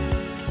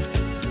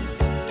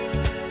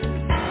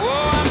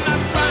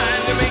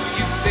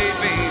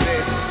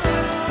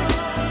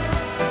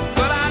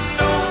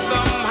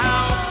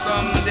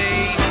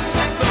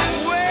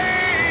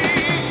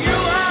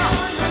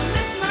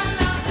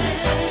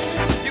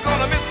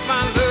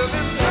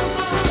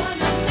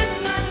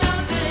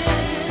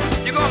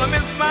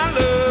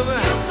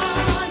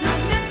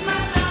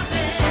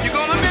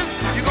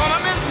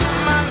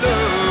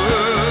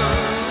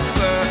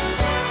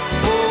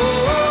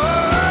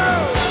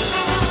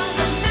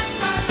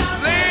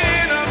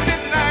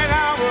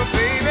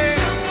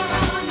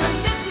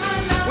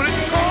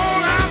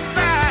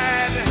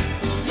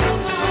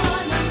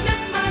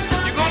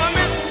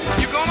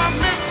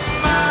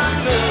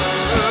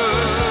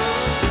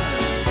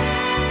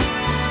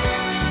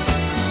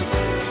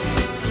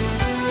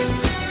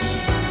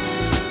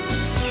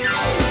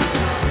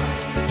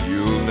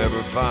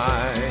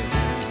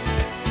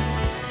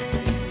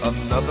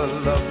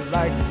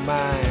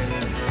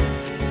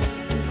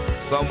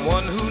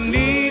 someone who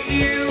needs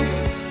you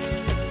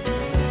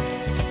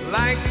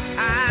like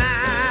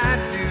I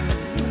do.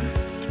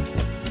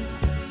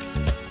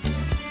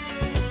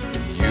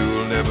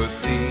 You'll never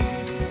see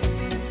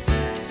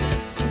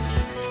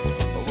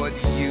what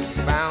you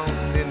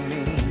found in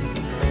me.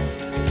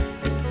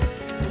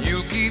 You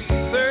keep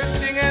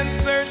searching and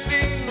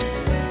searching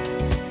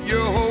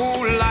your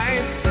whole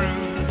life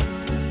through.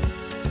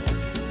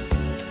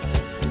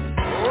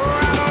 Oh,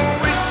 I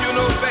don't wish you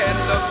no bad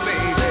luck,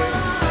 baby,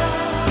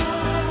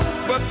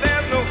 but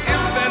there's no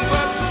ifs and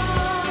buts,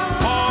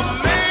 or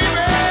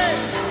maybe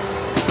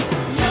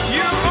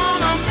you're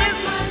gonna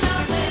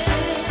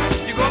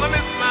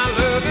miss my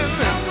loving.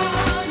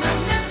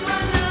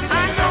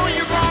 I know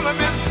you're gonna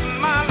miss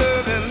my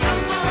loving.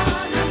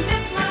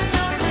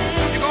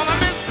 You're gonna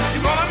miss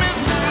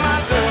my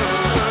love.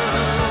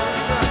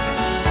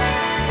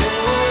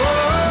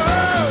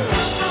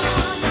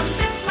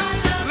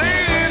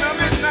 Late in the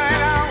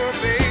midnight hour,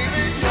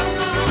 baby,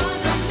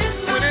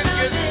 when it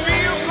gets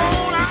real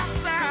cold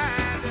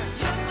outside,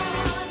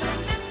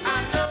 I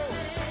know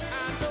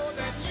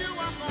that you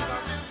are gonna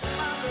miss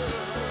my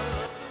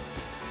love.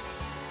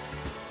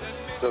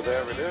 So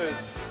there it is.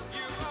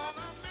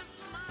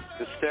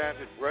 The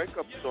standard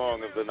breakup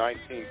song of the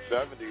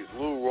 1970s,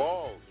 Lou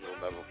Rawls,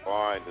 You'll Never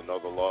Find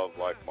Another Love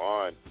Like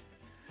Mine,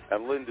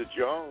 and Linda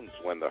Jones,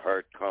 When the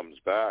Hurt Comes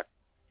Back.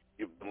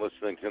 You've been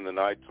listening to the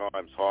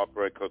Nightime's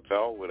Heartbreak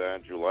Hotel with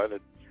Andrew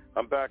Leonard.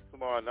 I'm back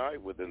tomorrow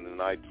night within the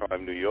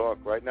Nighttime New York.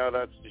 Right now,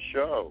 that's the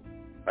show.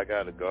 I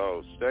gotta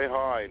go. Stay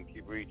high and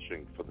keep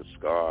reaching for the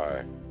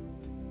sky.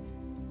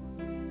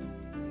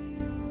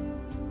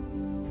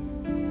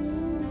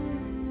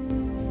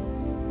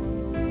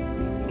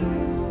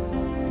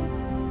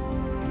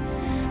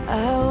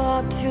 I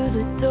walked through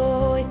the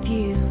door with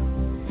you.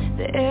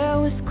 The air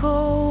was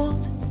cold,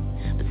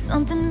 but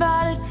something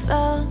about it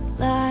felt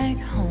like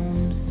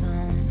home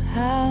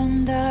somehow.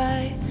 And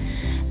I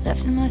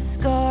left my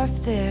scarf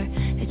there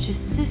at your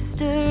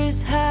sister's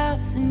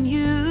house, and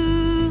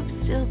you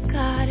still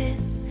got it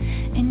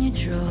in your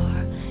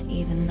drawer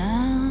even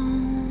now.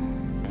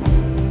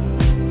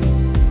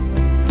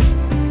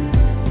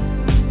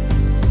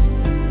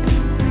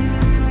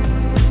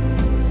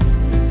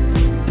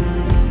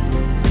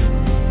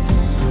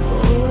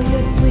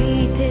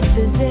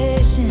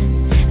 Disposition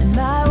and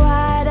my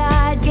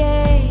wide-eyed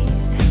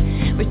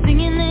gaze, we're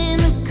singing in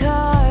the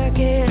car,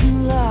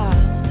 getting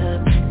lost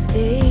up in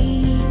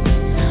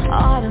space.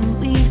 Autumn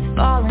leaves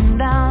falling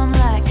down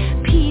like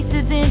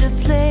pieces into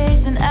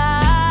place, and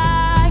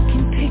I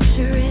can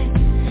picture it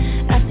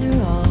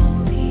after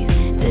all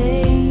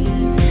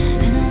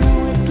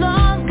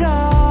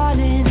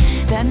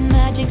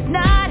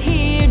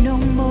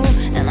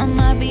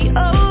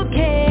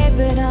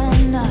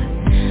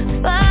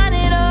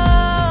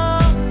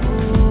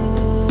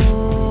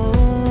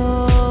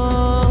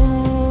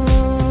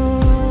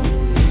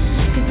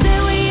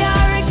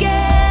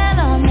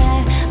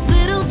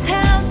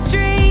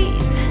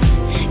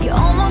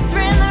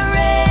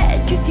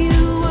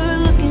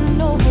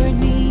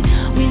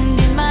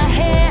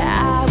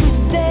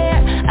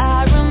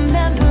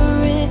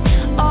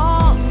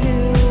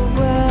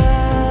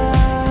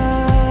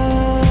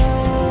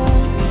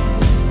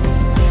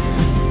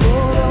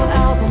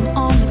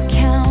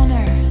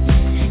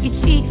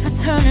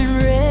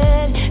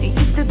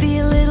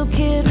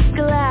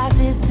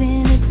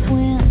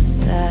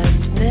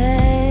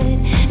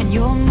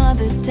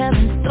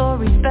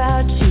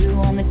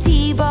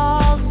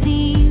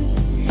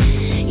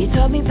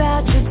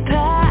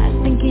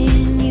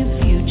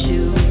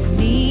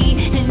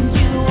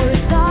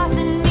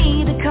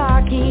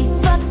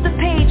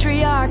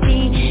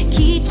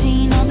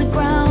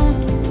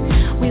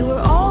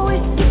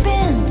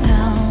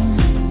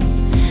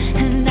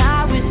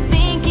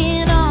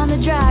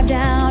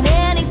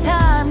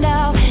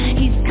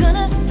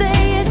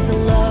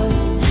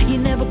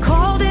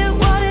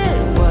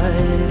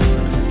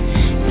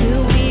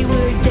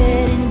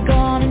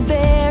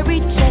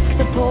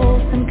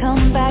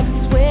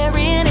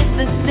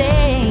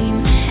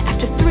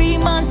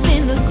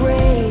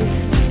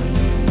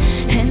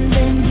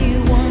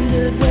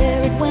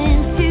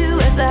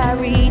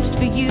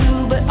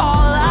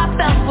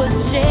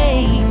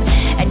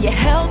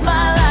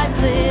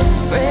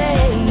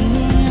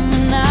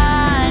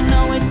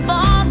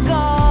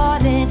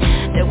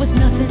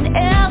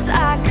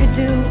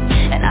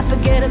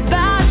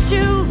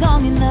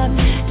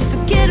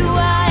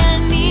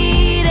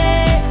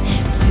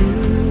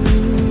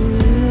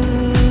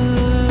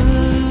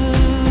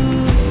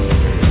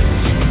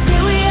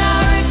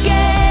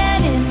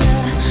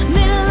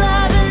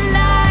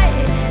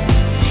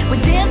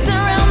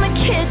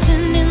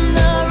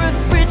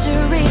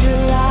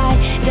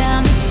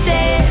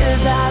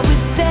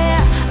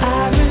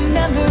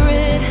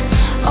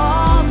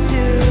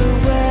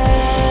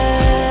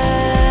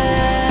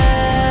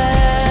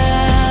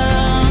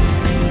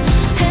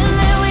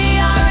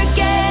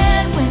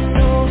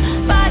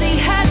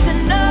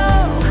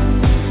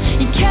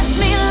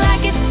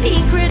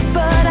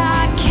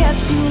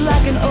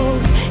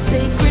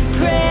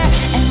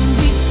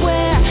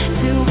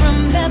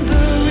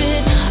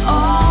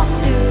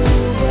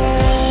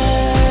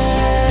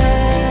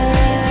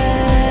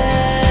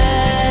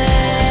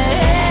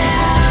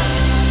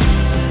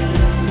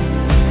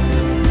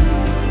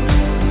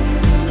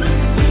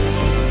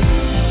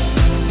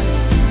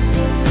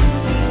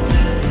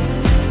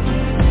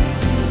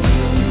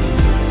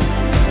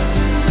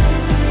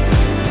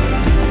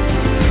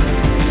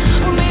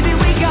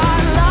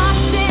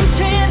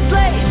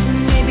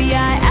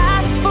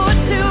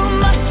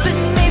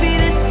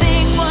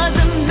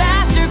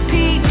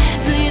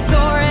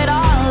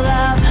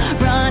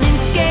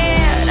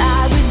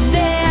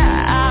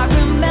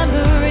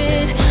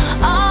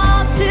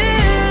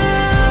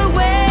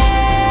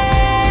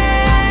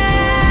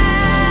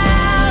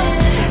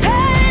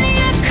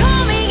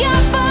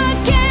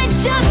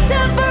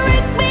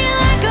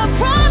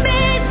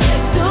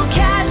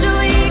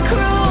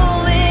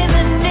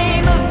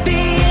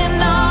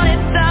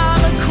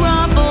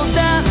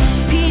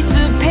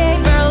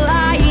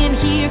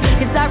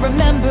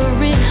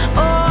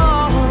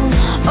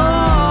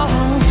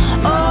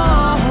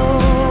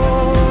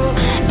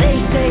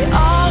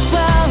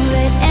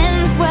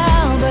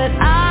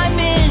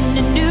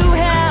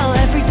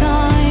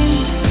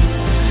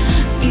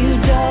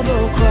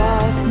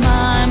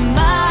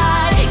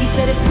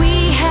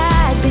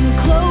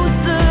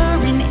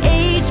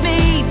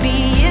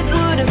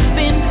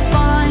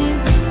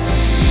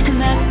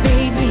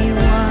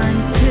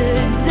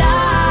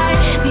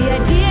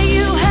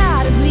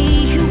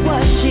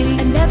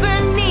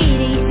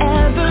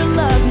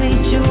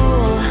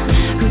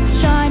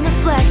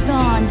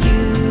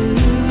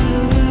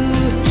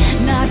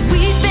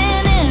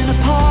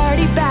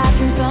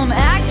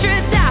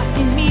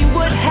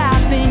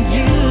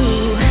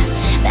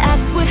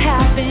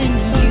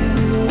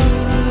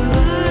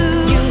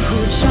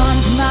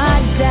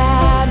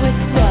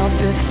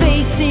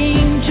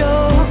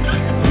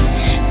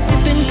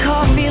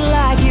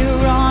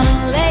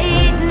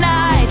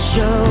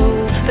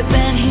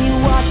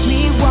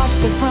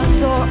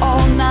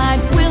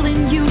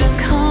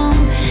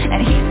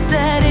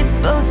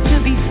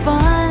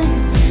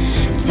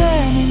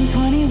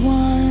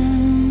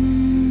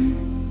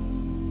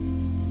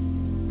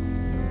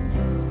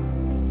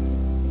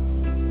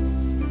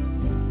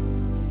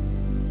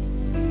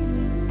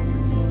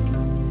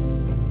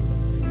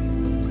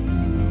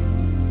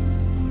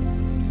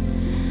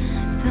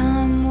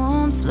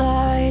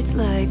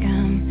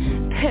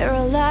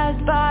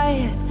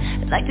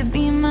like to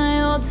be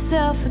my old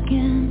self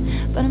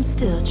again, but I'm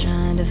still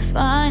trying to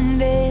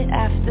find it.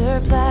 After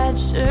plaid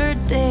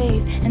shirt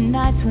days and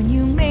nights when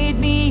you made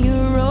me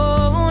your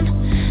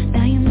own,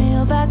 now you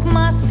mail back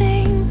my face.